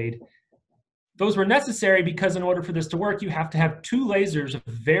were made. those were necessary because in order for this to work, you have to have two lasers of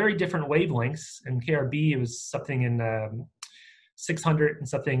very different wavelengths. In KRB, it was something in 600 and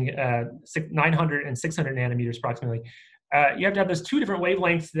something, 900 and 600 nanometers approximately. You have to have those two different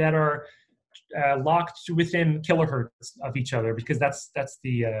wavelengths that are locked within kilohertz of each other, because that's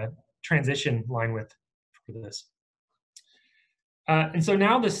the transition line width for this. And so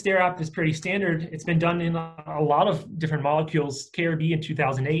now the STARAP is pretty standard. It's been done in a lot of different molecules, KRB in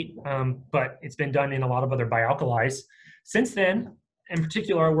 2008, but it's been done in a lot of other bialkalis. Since then, in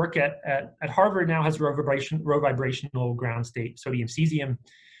particular, our work at Harvard now has low vibrational ground state sodium cesium.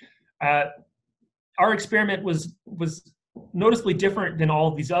 Our experiment was noticeably different than all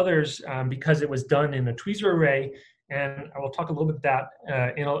of these others because it was done in a tweezer array, and I will talk a little bit about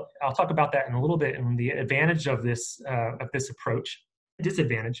I'll talk about that in a little bit, and the advantage of this approach,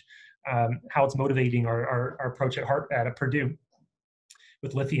 disadvantage, how it's motivating our approach at Purdue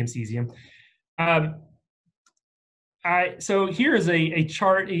with lithium cesium. So here is a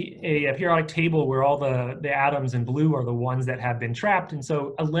chart, a periodic table where all the atoms in blue are the ones that have been trapped. And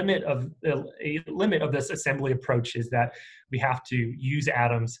so a limit of this assembly approach is that we have to use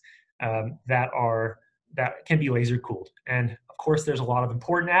atoms that can be laser cooled. And of course, there's a lot of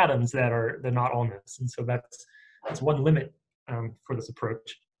important atoms they're not on this. And so that's one limit for this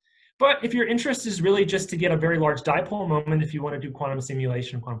approach. But if your interest is really just to get a very large dipole moment, if you want to do quantum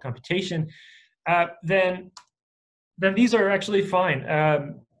simulation, quantum computation, then these are actually fine.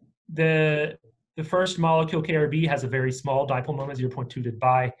 The first molecule, KRB, has a very small dipole moment, 0.2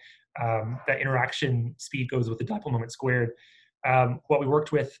 dBi. That interaction speed goes with the dipole moment squared. What we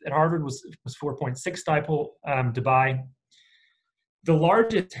worked with at Harvard was 4.6 dipole dBi. The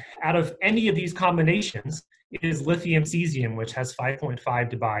largest out of any of these combinations is lithium cesium, which has 5.5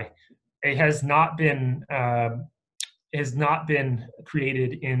 dBi. It has not been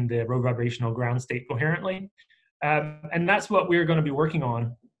created in the low vibrational ground state coherently. And that's what we're going to be working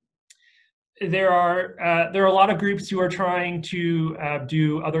on. There are a lot of groups who are trying to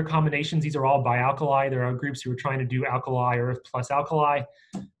do other combinations. These are all bialkali. There are groups who are trying to do alkali or earth plus alkali.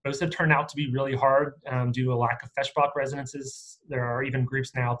 Those have turned out to be really hard due to a lack of Feshbach resonances. There are even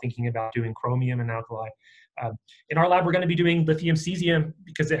groups now thinking about doing chromium and alkali. In our lab, we're going to be doing lithium cesium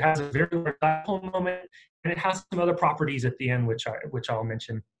because it has a very large dipole moment, and it has some other properties at the end, which I'll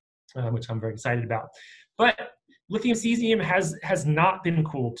mention, which I'm very excited about. But lithium cesium has not been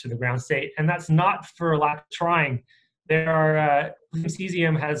cooled to the ground state, and that's not for lack of trying. Lithium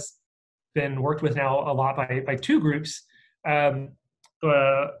cesium has been worked with now a lot by two groups,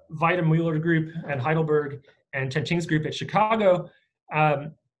 the Vita Mueller group at Heidelberg and Chen Qing's group at Chicago,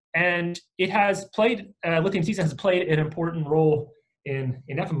 and it has played, lithium cesium has played an important role in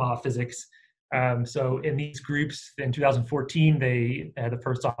FMOV physics. So in these groups, in 2014, they had the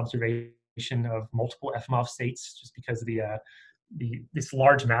first observation of multiple FMOV states, just because of this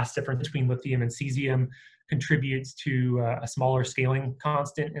large mass difference between lithium and cesium contributes to a smaller scaling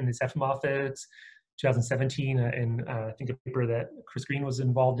constant in this FMOV physics. 2017, in I think a paper that Chris Green was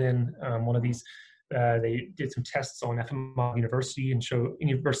involved in, one of these, they did some tests on FMOV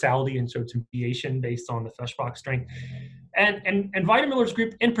universality and showed some deviation based on the Feshbach strength. And Vita Miller's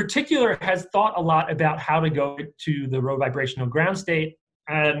group in particular has thought a lot about how to go to the low vibrational ground state,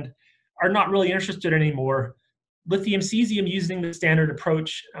 and are not really interested anymore. Lithium cesium using the standard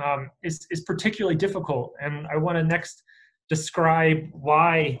approach is particularly difficult, and I want to next describe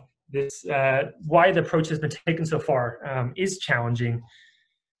why the approach has been taken so far is challenging.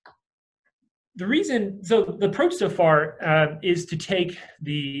 The approach so far is to take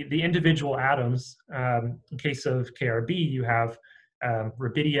the individual atoms. In case of KRB, you have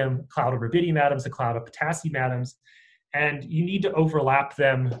rubidium, cloud of rubidium atoms, a cloud of potassium atoms, and you need to overlap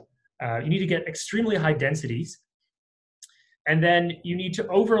them. You need to get extremely high densities, and then you need to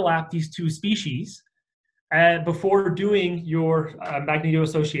overlap these two species before doing your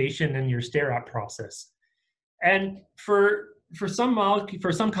magnetoassociation and your STARAP process. And for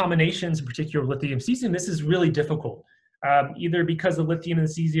some combinations, in particular lithium cesium, this is really difficult. Either because the lithium and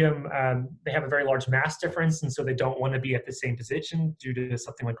the cesium, they have a very large mass difference, and so they don't want to be at the same position due to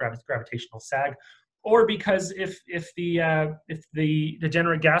something like gravitational sag, or because if the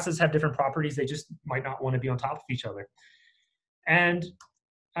degenerate gases have different properties, they just might not want to be on top of each other. And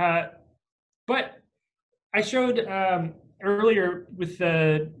but I showed earlier with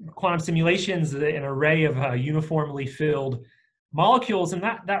the quantum simulations an array of uniformly filled molecules, and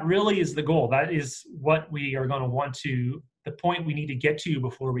that really is the goal. That is what we are going to want to, the point we need to get to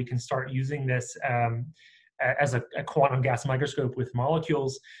before we can start using this as a quantum gas microscope with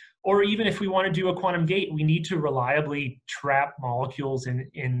molecules. Or even if we want to do a quantum gate, we need to reliably trap molecules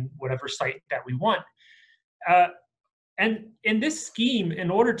in whatever site that we want. And in this scheme,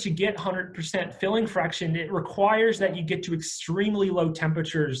 in order to get 100% filling fraction, it requires that you get to extremely low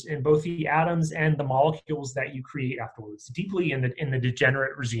temperatures in both the atoms and the molecules that you create afterwards, deeply in the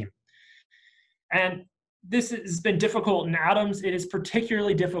degenerate regime. And this has been difficult in atoms. It is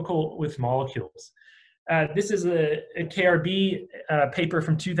particularly difficult with molecules. This is a KRB paper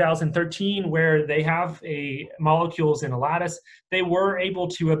from 2013 where they have molecules in a lattice. They were able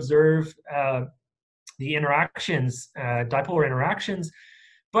to observe the interactions, dipolar interactions,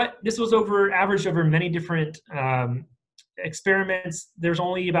 but this was averaged over many different experiments. There's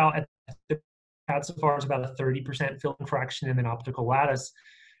only about, so far as about a 30% filling fraction in an optical lattice.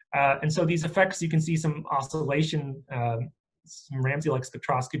 And so these effects, you can see some oscillation, some Ramsey-like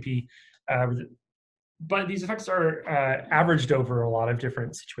spectroscopy, but these effects are averaged over a lot of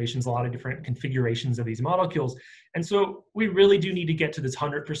different situations, a lot of different configurations of these molecules. And so we really do need to get to this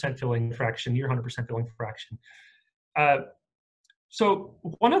 100% filling fraction, near 100% filling fraction. So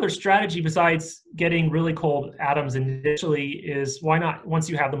one other strategy besides getting really cold atoms initially is, why not, once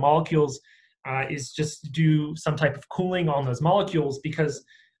you have the molecules, is just do some type of cooling on those molecules, because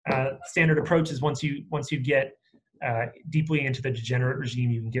standard approach is once you get deeply into the degenerate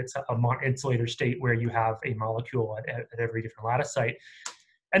regime, you can get a insulator state where you have a molecule at every different lattice site.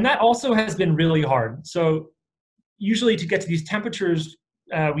 And that also has been really hard. So usually to get to these temperatures,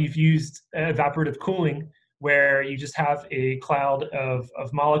 we've used evaporative cooling, where you just have a cloud of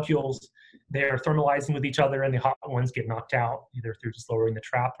molecules. They're thermalizing with each other, and the hot ones get knocked out, either through just lowering the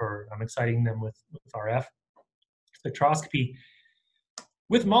trap or exciting them with RF spectroscopy.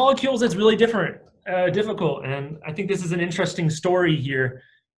 With molecules, it's really difficult, and I think this is an interesting story here.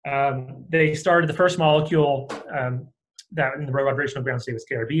 They started the first molecule that in the low vibrational ground state was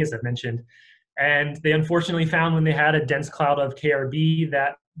KRB, as I've mentioned, and they unfortunately found when they had a dense cloud of KRB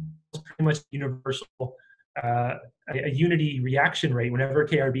that was pretty much universal, a unity reaction rate. Whenever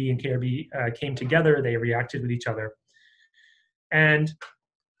KRB and KRB came together, they reacted with each other. And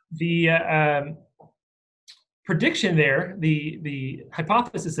the prediction there, the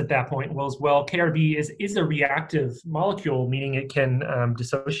hypothesis at that point was, well, KRB is a reactive molecule, meaning it can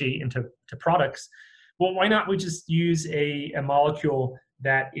dissociate into products. Well, why not we just use a molecule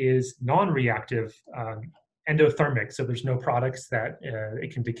that is non-reactive, endothermic, so there's no products that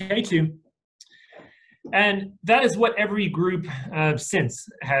it can decay to. And that is what every group since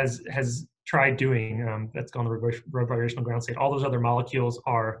has tried doing. That's gone the low vibrational ground state. All those other molecules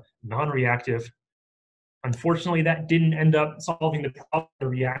are non-reactive. Unfortunately, that didn't end up solving the problem. The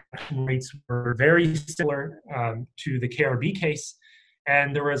reaction rates were very similar to the KRB case.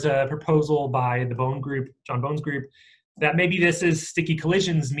 And there was a proposal by the Bone group, John Bone's group, that maybe this is sticky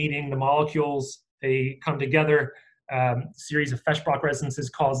collisions, meaning the molecules, they come together, series of Feshbach resonances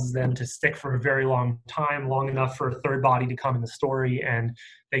causes them to stick for a very long time, long enough for a third body to come in the story, and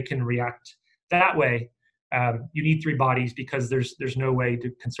they can react that way. You need three bodies because there's no way to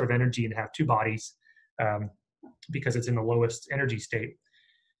conserve energy and have two bodies. Because it's in the lowest energy state.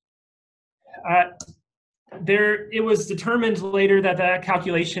 It was determined later that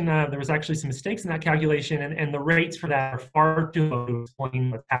calculation, there was actually some mistakes in that calculation, and the rates for that are far too low to explain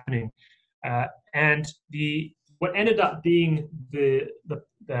what's happening. And what ended up being the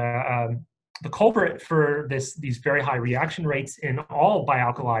culprit for these very high reaction rates in all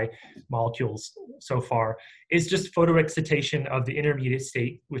bialkali molecules so far is just photoexcitation of the intermediate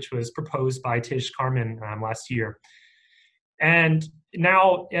state, which was proposed by Tish Carmen last year. And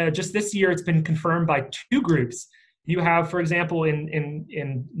now, just this year, it's been confirmed by two groups. You have, for example,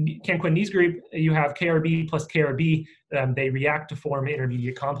 in Ken Nee's group, you have KRB plus KRB. They react to form an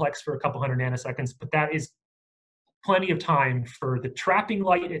intermediate complex for a couple hundred nanoseconds, but that is plenty of time for the trapping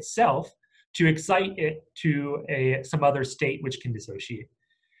light itself to excite it to some other state which can dissociate.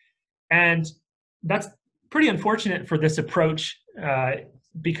 And that's pretty unfortunate for this approach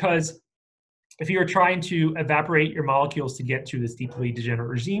because if you're trying to evaporate your molecules to get to this deeply degenerate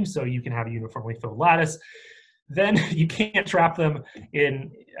regime so you can have a uniformly filled lattice, then you can't trap them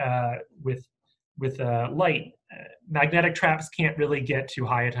in with light. Magnetic traps can't really get to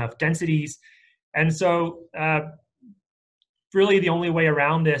high enough densities. And so really the only way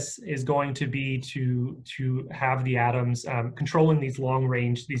around this is going to be to have the atoms controlling these long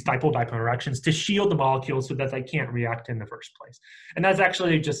range, these dipole-dipole interactions to shield the molecules so that they can't react in the first place. And that's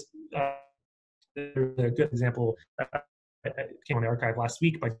actually just a good example. It came on the archive last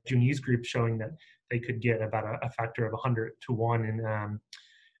week by Juni's group showing that they could get about a factor of 100 to 1 in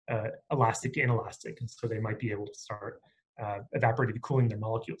elastic to inelastic. And so they might be able to start evaporative cooling their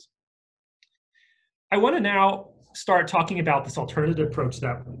molecules. I want to now start talking about this alternative approach,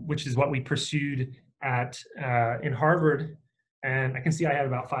 which is what we pursued in Harvard. And I can see I have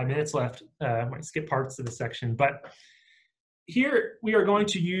about 5 minutes left. I might skip parts of the section, but here we are going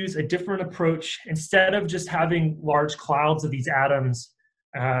to use a different approach. Instead of just having large clouds of these atoms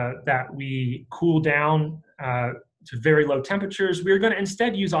that we cool down to very low temperatures, we're going to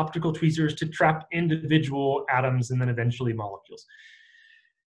instead use optical tweezers to trap individual atoms and then eventually molecules.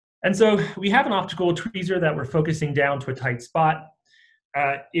 And so we have an optical tweezer that we're focusing down to a tight spot.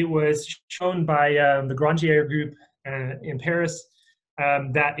 It was shown by the Grandier group in Paris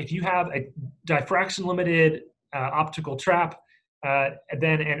that if you have a diffraction limited optical trap,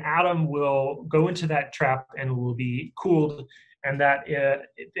 then an atom will go into that trap and will be cooled. And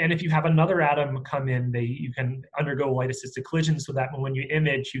and if you have another atom come in, you can undergo light assisted collision, so that when you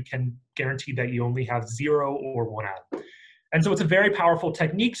image, you can guarantee that you only have 0 or 1 atom. And so it's a very powerful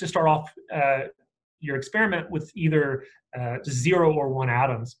technique to start off your experiment with either just 0 or 1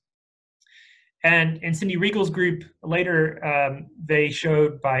 atoms. And in Cindy Riegel's group later, they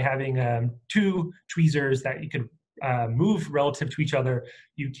showed by having 2 tweezers that you could move relative to each other,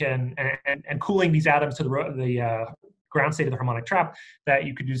 you can, and cooling these atoms to the ground state of the harmonic trap, that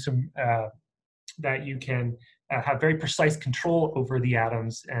you could do that you can have very precise control over the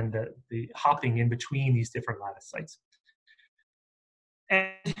atoms and the hopping in between these different lattice sites.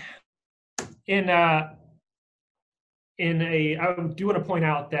 And I do want to point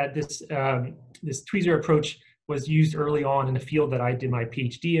out that this tweezer approach was used early on in the field that I did my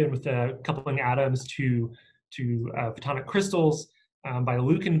PhD in, with coupling atoms to photonic crystals by the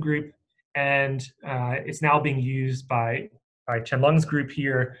Lucan group, and it's now being used by Chen Lung's group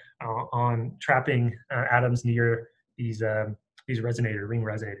here on trapping atoms near these ring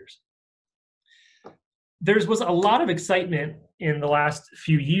resonators. There was a lot of excitement in the last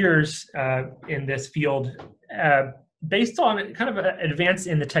few years in this field based on kind of an advance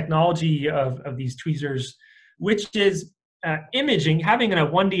in the technology of these tweezers, which is imaging, having a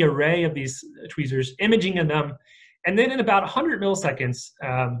 1D array of these tweezers, imaging in them, and then in about 100 milliseconds,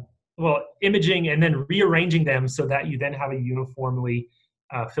 imaging and then rearranging them so that you then have a uniformly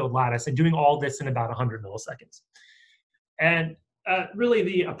filled lattice, and doing all this in about 100 milliseconds. And really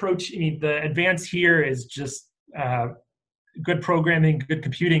the approach, the advance here is just good programming, good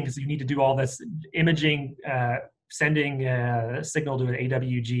computing, because you need to do all this imaging, sending a signal to an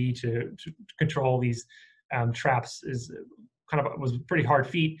AWG to control these traps was a pretty hard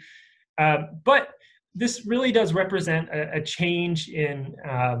feat. But this really does represent a change in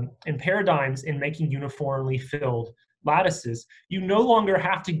paradigms in making uniformly filled lattices. You no longer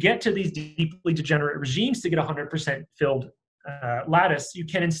have to get to these deeply degenerate regimes to get 100% filled lattice. You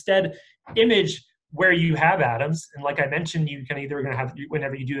can instead image where you have atoms, and like I mentioned, you can either going to have,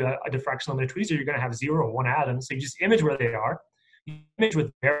 whenever you do a diffraction limited tweezer, you're going to have 0 or 1 atom. So you just image where they are. You image with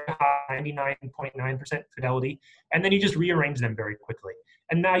very high 99.9% fidelity, and then you just rearrange them very quickly.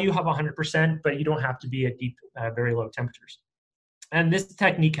 And now you have 100%, but you don't have to be at deep, very low temperatures. And this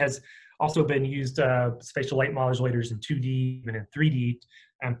technique has also been used spatial light modulators in 2D, even in 3D,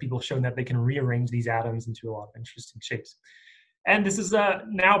 and people have shown that they can rearrange these atoms into a lot of interesting shapes. And this is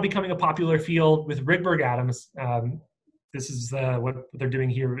now becoming a popular field with Rydberg atoms. This is what they're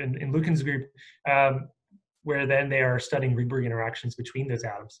doing here in Lucan's group, where then they are studying Rydberg interactions between those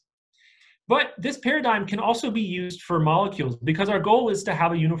atoms. But this paradigm can also be used for molecules, because our goal is to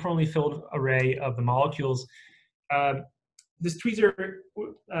have a uniformly filled array of the molecules. This tweezer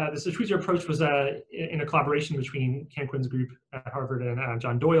approach was in a collaboration between Ken Quinn's group at Harvard and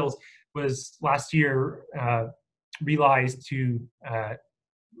John Doyle's, was last year realized to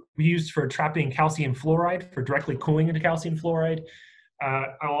be used for trapping calcium fluoride, for directly cooling into calcium fluoride.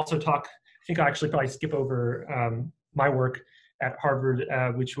 I'll also talk, I think I'll actually probably skip over my work at Harvard,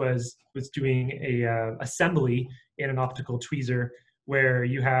 which was doing a assembly in an optical tweezer, where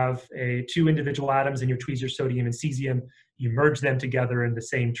you have 2 individual atoms in your tweezer, sodium and cesium. You merge them together in the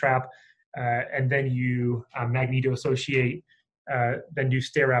same trap, and then you magneto-associate, then do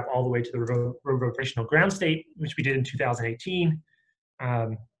stair wrap all the way to the rotational ground state, which we did in 2018. I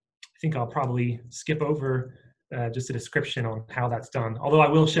think I'll probably skip over just a description on how that's done. Although I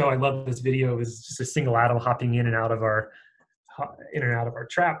will show, I love this video, is just a single atom hopping in and out of our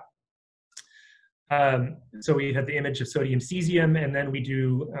trap. So we have the image of sodium cesium, and then we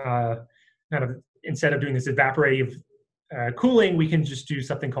do kind of, instead of doing this evaporative cooling, we can just do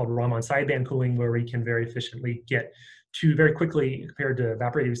something called Raman sideband cooling, where we can very efficiently get to, very quickly compared to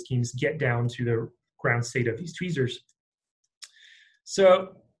evaporative schemes, get down to the ground state of these tweezers.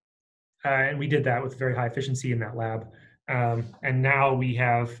 So, and we did that with very high efficiency in that lab. And now we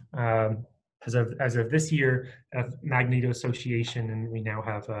have, as of this year, a magneto association, and we now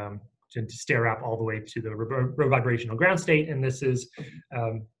have to stair wrap all the way to the row vibrational ground state. And this is,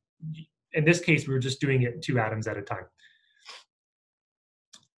 in this case, we're just doing it 2 atoms at a time.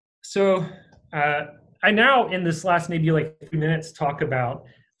 So I now, in this last maybe like 3 minutes, talk about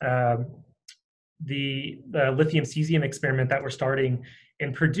the lithium cesium experiment that we're starting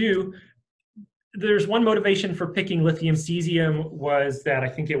in Purdue. There's one motivation for picking lithium cesium was that I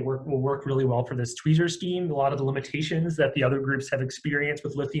think it will work really well for this tweezer scheme. A lot of the limitations that the other groups have experienced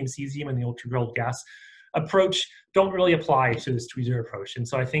with lithium cesium and the ultra-controlled gas approach don't really apply to this tweezer approach. And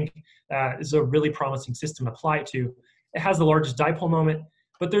so I think this is a really promising system to apply it to. It has the largest dipole moment,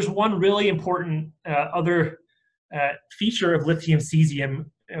 but there's one really important other feature of lithium cesium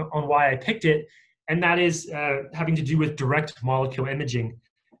on why I picked it, and that is having to do with direct molecule imaging.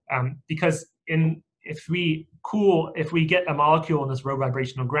 Because if we get a molecule in this row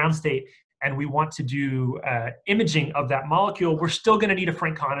vibrational ground state and we want to do imaging of that molecule, we're still going to need a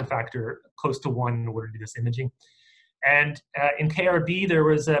Frank-Cohen factor close to 1 in order to do this imaging. And in KRB, there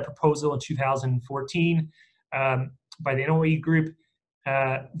was a proposal in 2014 by the NOE group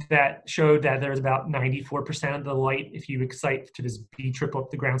that showed that there's about 94% of the light, if you excite to this B triplet,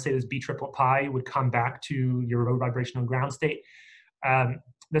 the ground state is B triplet pi, would come back to your row vibrational ground state.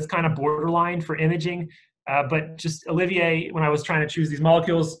 That's kind of borderline for imaging, but just Olivier, when I was trying to choose these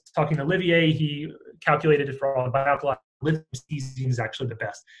molecules, talking to Olivier, he calculated it for all the bioalkyl. Lithium cesium is actually the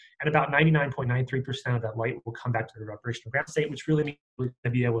best, and about 99.93% of that light will come back to the vibrational ground state, which really means we're going to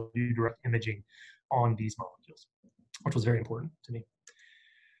be able to do direct imaging on these molecules, which was very important to me.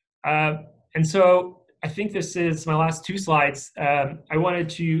 And so I think this is my last 2 slides. I wanted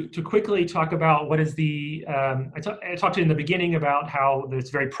to quickly talk about what is the, I talked in the beginning about how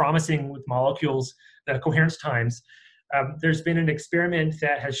it's very promising with molecules, the coherence times. There's been an experiment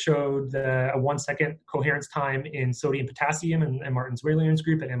that has showed a 1-second coherence time in sodium potassium and Martin Zwirlian's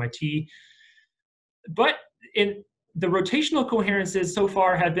group at MIT. But in the rotational coherences so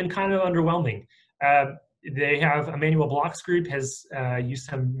far have been kind of underwhelming. They have Emmanuel Bloch's group has used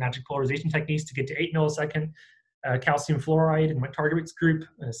some magic polarization techniques to get to 8 millisecond. Calcium fluoride in my target's group,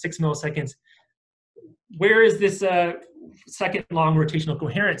 6 milliseconds. Where is this second long rotational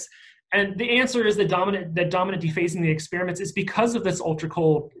coherence? And the answer is the dominant dephasing of the experiments is because of this ultra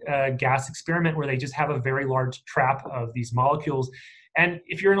cold gas experiment where they just have a very large trap of these molecules. And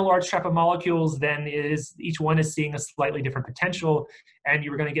if you're in a large trap of molecules, then each one is seeing a slightly different potential, and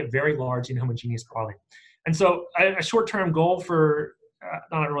you're going to get very large inhomogeneous probing. And so a short-term goal for,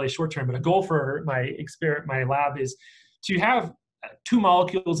 not really a short-term, but a goal for my lab is to have 2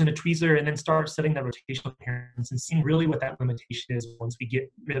 molecules in a tweezer and then start studying that rotational coherence and seeing really what that limitation is once we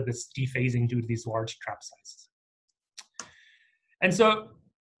get rid of this dephasing due to these large trap sizes. And so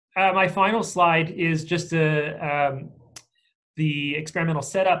my final slide is just the experimental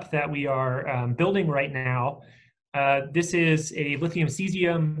setup that we are building right now. This is a lithium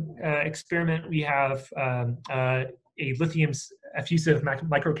cesium experiment. We have a lithium effusive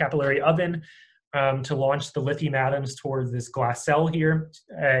microcapillary oven to launch the lithium atoms towards this glass cell here.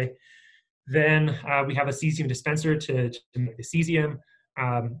 Then we have a cesium dispenser to make the cesium.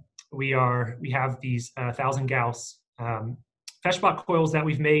 We have these 1,000 Gauss Feshbach coils that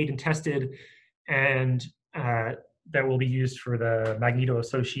we've made and tested, and that will be used for the magneto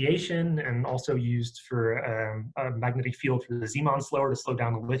association and also used for a magnetic field for the Zeeman slower to slow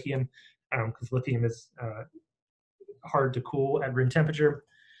down the lithium, because lithium is hard to cool at room temperature,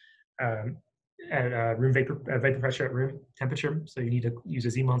 at room vapor pressure at room temperature. So you need to use a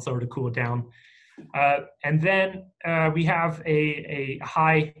Zeeman slower to cool it down. And then we have a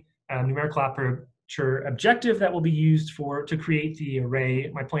high numerical aperture objective that will be used to create the array.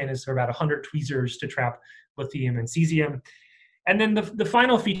 My plan is for about 100 tweezers to trap lithium and cesium. And then the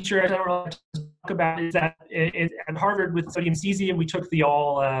final feature I don't really talk about is that at Harvard with sodium cesium, we took we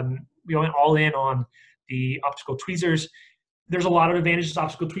went all in on the optical tweezers. There's a lot of advantages to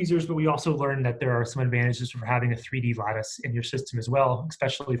optical tweezers, but we also learned that there are some advantages for having a 3D lattice in your system as well,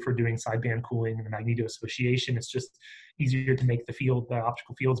 especially for doing sideband cooling and the magneto association. It's just easier to make the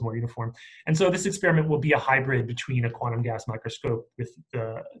optical fields more uniform. And so this experiment will be a hybrid between a quantum gas microscope with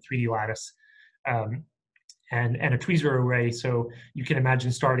the 3D lattice and a tweezer array. So you can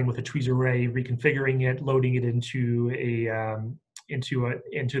imagine starting with a tweezer array, reconfiguring it, loading it into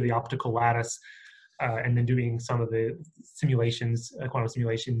the optical lattice, and then doing some of the simulations, quantum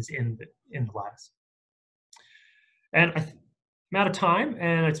simulations in the lattice. And out of time,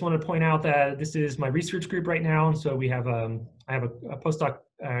 and I just want to point out that this is my research group right now. And so we have, I have a postdoc,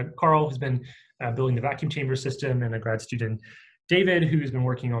 Carl, who's been building the vacuum chamber system, and a grad student, David, who's been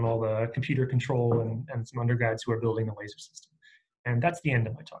working on all the computer control, and some undergrads who are building the laser system. And that's the end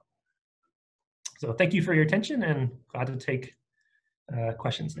of my talk. So thank you for your attention, and glad to take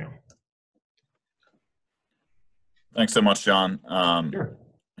questions now. Thanks so much, John. Sure.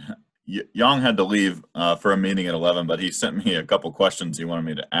 Yang had to leave for a meeting at 11, but he sent me a couple questions he wanted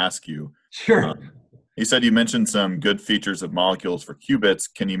me to ask you. Sure. He said you mentioned some good features of molecules for qubits.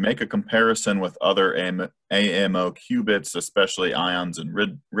 Can you make a comparison with other AMO qubits, especially ions and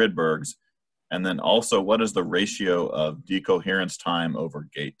Rydbergs? And then also, what is the ratio of decoherence time over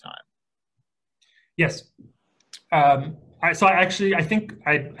gate time? Yes. So I think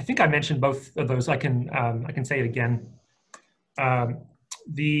I mentioned both of those. I can say it again.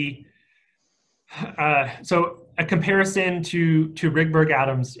 So a comparison to Rydberg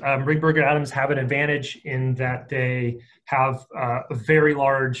atoms. Rydberg atoms have an advantage in that they have a very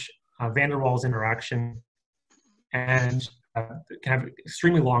large van der Waals interaction, and can have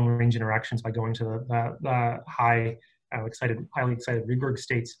extremely long range interactions by going to the highly excited Rydberg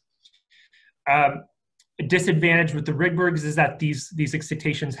states. A disadvantage with the Rydbergs is that these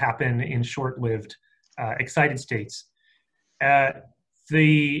excitations happen in short-lived excited states.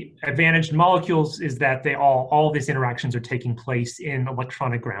 The advantage in molecules is that all these interactions are taking place in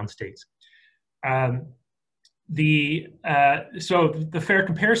electronic ground states. So the fair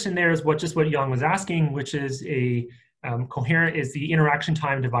comparison there is just what Yang was asking, which is the interaction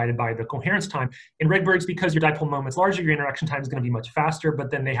time divided by the coherence time. In Rydbergs, because your dipole moment is larger, your interaction time is going to be much faster, but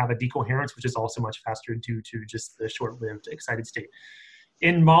then they have a decoherence, which is also much faster due to just the short-lived excited state.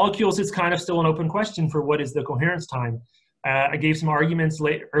 In molecules, it's kind of still an open question for what is the coherence time. I gave some arguments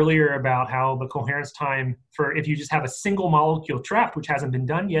earlier about how the coherence time for if you just have a single molecule trapped, which hasn't been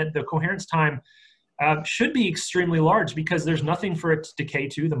done yet, the coherence time should be extremely large because there's nothing for it to decay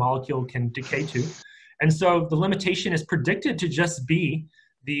to, the molecule can decay to. And so the limitation is predicted to just be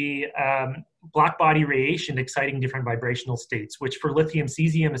the black body radiation exciting different vibrational states, which for lithium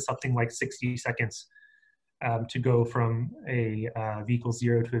cesium is something like 60 seconds to go from a V equals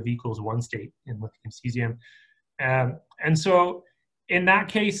 0 to a V equals 1 state in lithium cesium. And so in that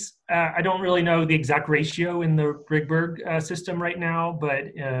case, I don't really know the exact ratio in the Rydberg system right now, but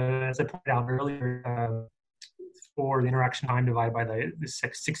as I pointed out earlier, for the interaction time divided by the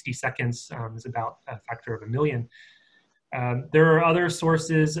 60 seconds is about a factor of 1,000,000. There are other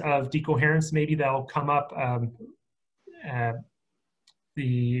sources of decoherence maybe that'll come up.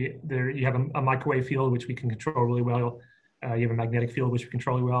 You have a microwave field, which we can control really well. You have a magnetic field, which we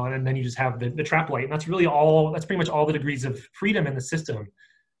control really well. And then you just have the trap light. And that's really that's pretty much all the degrees of freedom in the system.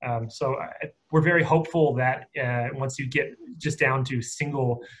 So we're very hopeful that once you get just down to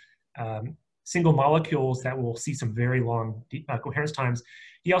single molecules, that we'll see some very long coherence times.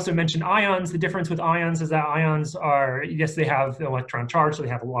 He also mentioned ions. The difference with ions is that ions are, yes, they have the electron charge, so they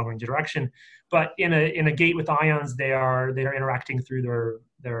have a long range interaction. But in a gate with ions, they are interacting through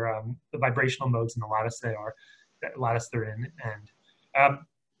the vibrational modes in the lattice they're in. And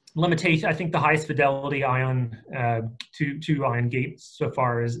limitation, I think the highest fidelity ion two ion gate so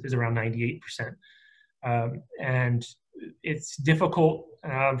far is around 98%. And it's difficult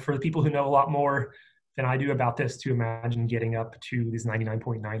for the people who know a lot more than I do about this to imagine getting up to these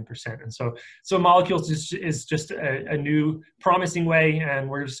 99.9%. And so molecules is just a new promising way, and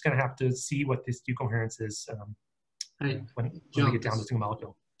we're just going to have to see what this decoherence is when we get down to a single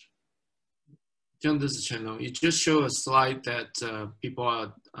molecule. John, this is Chen Long. You just show a slide that people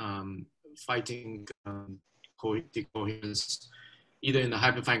are fighting decoherence either in the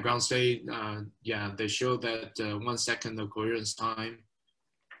hyperfine ground state. They show that 1 second of coherence time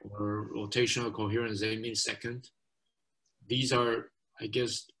or rotational coherence 8 millisecond. These are, I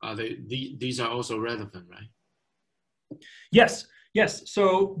guess, these are also relevant, right? Yes.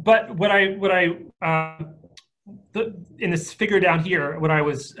 So, but in this figure down here, what I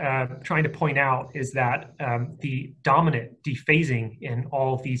was trying to point out is that the dominant dephasing in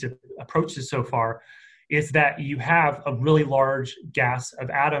all of these approaches so far is that you have a really large gas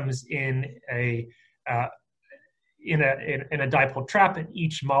of atoms in a dipole trap, and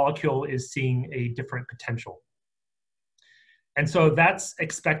each molecule is seeing a different potential. And so that's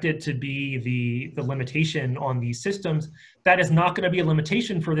expected to be the limitation on these systems. That is not going to be a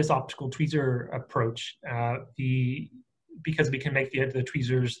limitation for this optical tweezer approach, because we can make the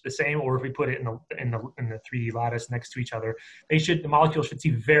tweezers the same, or if we put it in the 3D lattice next to each other, the molecules should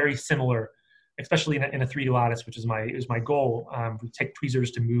see very similar, especially in a 3D lattice, which is my goal. We take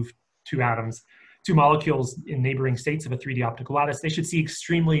tweezers to move two atoms. two molecules in neighboring states of a 3D optical lattice, they should see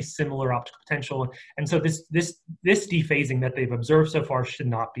extremely similar optical potential. And so this dephasing that they've observed so far should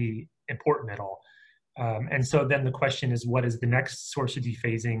not be important at all. And so then the question is, what is the next source of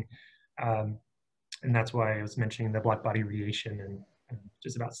dephasing? And that's why I was mentioning the black body radiation and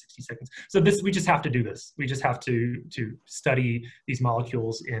just about 60 seconds. So we just have to do this. We just have to study these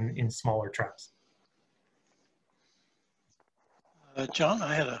molecules in smaller traps. John,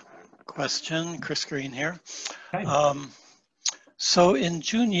 I had a question. Chris Green here. Hi. So in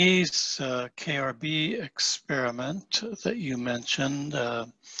Junyi's KRB experiment that you mentioned,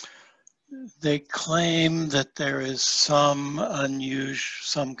 they claim that there is some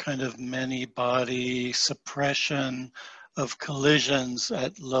kind of many-body suppression of collisions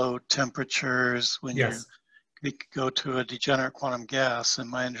at low temperatures when Yes. you go to a degenerate quantum gas. And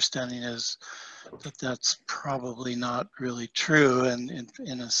my understanding is that that's probably not really true. And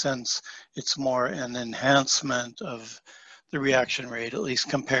in a sense, it's more an enhancement of the reaction rate, at least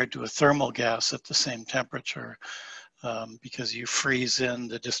compared to a thermal gas at the same temperature. Because you freeze in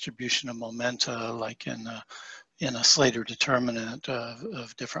the distribution of momenta, like in a Slater determinant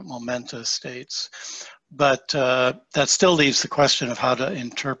of different momenta states. But that still leaves the question of how to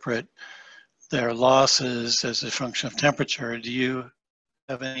interpret their losses as a function of temperature. Do you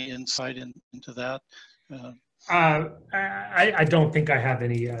have any insight into that? I don't think I have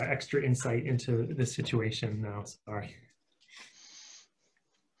any extra insight into this situation now, sorry.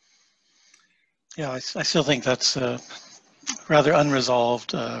 Yeah, I still think that's a rather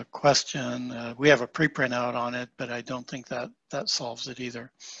unresolved question. We have a preprint out on it, but I don't think that solves it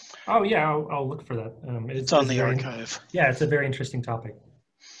either. Oh yeah, I'll look for that. It's on the archive. Yeah, it's a very interesting topic.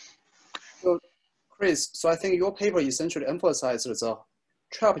 So, Chris, so I think your paper essentially emphasizes the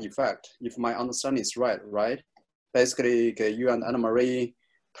trap effect, if my understanding is right? Basically, you and Anna-Marie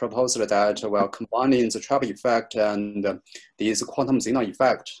proposed that, well, combining the trap effect and this quantum xenon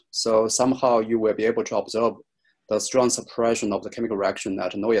effect, so somehow you will be able to observe the strong suppression of the chemical reaction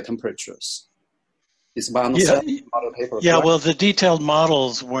at lower temperatures. Is my understanding about the paper correct? Well, the detailed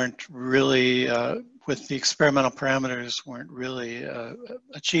models weren't really, with the experimental parameters, weren't really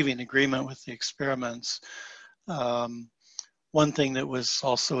achieving agreement with the experiments. One thing that was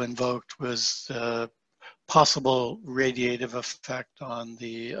also invoked was the possible radiative effect on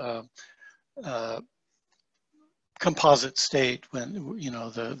the composite state when, you know,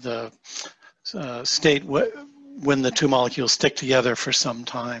 the state when the two molecules stick together for some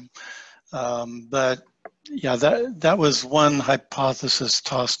time. But yeah, that was one hypothesis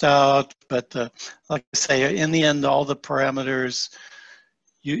tossed out. But like I say, in the end, all the parameters,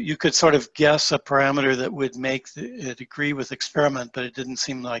 you could sort of guess a parameter that would make it agree with experiment, but it didn't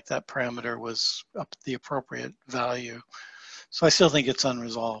seem like that parameter was up at the appropriate value. So I still think it's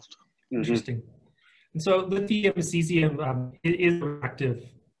unresolved. Interesting. And so lithium cesium is a reactive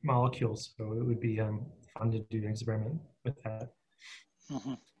molecule, so it would be fun to do an experiment with that.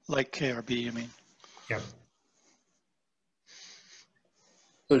 Like KRB, you mean? Yeah.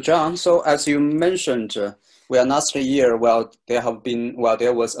 So John, so as you mentioned, last year,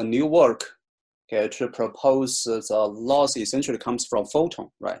 there was a new work to propose the loss essentially comes from photon,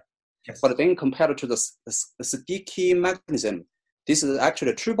 right? Yes. But then compared to the sticky mechanism, this is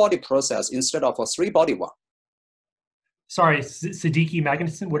actually a two-body process instead of a three-body one. Sorry, Siddiqui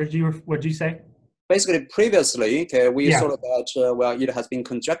mechanism. What did you say? Basically, previously, we saw that it has been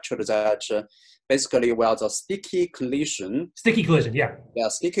conjectured that basically, the sticky collision. Sticky collision, yeah. Yeah,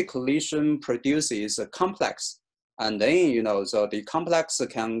 sticky collision produces a complex, and then so the complex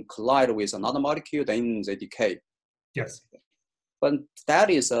can collide with another molecule, then they decay. Yes. But that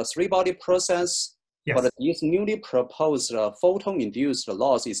is a three-body process. Yes. But this newly proposed photon-induced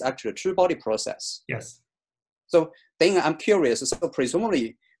loss is actually a two-body process. Yes. So then I'm curious. So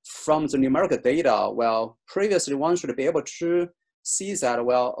presumably from the numerical data, previously one should be able to see that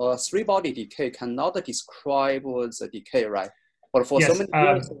a three-body decay cannot describe the decay, right? But for so many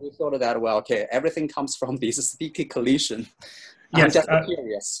years, we thought that everything comes from this sticky collision. Yes. I'm just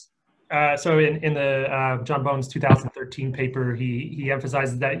curious. So in the John Bone's 2013 paper, he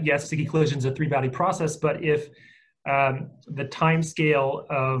emphasizes that yes, sticky collision is a three-body process, but if the time scale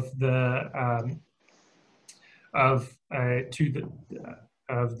of the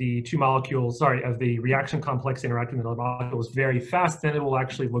two molecules, of the reaction complex interacting with another molecule is very fast, then it will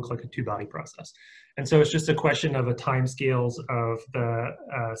actually look like a two-body process. And so it's just a question of the time scales of the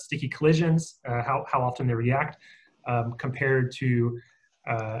sticky collisions, how often they react, compared to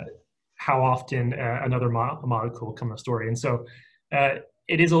how often another molecule comes to story. And so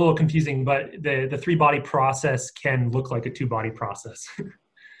it is a little confusing, but the three-body process can look like a two-body process.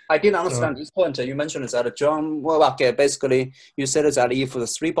 I didn't understand this point. You mentioned that, John, well, okay, basically, you said that if the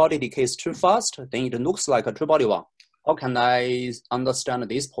three-body decays too fast, then it looks like a two-body one. How can I understand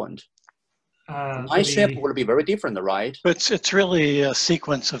this point? My shape will be very different, right? But it's really a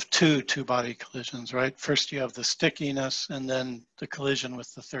sequence of two-body collisions, right? First you have the stickiness and then the collision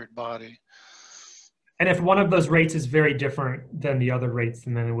with the third body. And if one of those rates is very different than the other rates,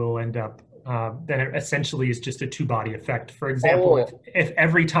 then it will end up, then it essentially is just a two-body effect. For example, if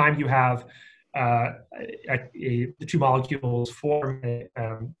every time you have the two molecules form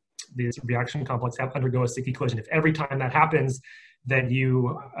this reaction complex undergo a sticky collision, if every time that happens, then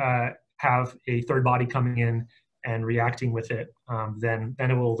you have a third body coming in and reacting with it, then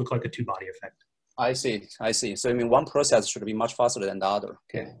it will look like a two-body effect. I see. So I mean, one process should be much faster than the other.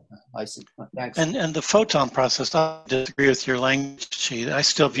 Okay, I see. Thanks. And the photon process, I disagree with your language sheet. I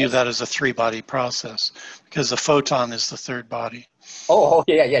still view that as a three-body process because the photon is the third body. Oh,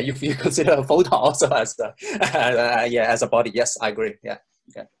 yeah. If you consider a photon also as as a body, yes, I agree. Yeah.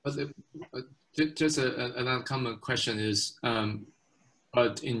 Okay. But just another common question is,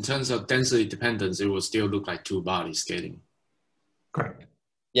 but in terms of density dependence, it will still look like two-body scaling. Correct.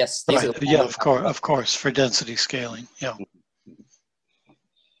 Yes. Right. Yeah, of course, for density scaling. Yeah.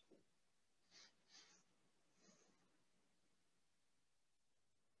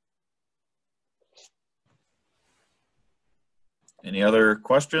 Any other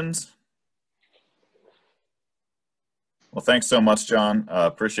questions? Well, thanks so much, John.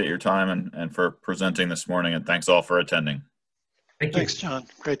 Appreciate your time and for presenting this morning, and thanks all for attending. Thank you. Thanks, John.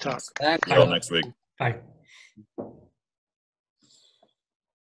 Great talk. Thanks. See you all next week. Bye.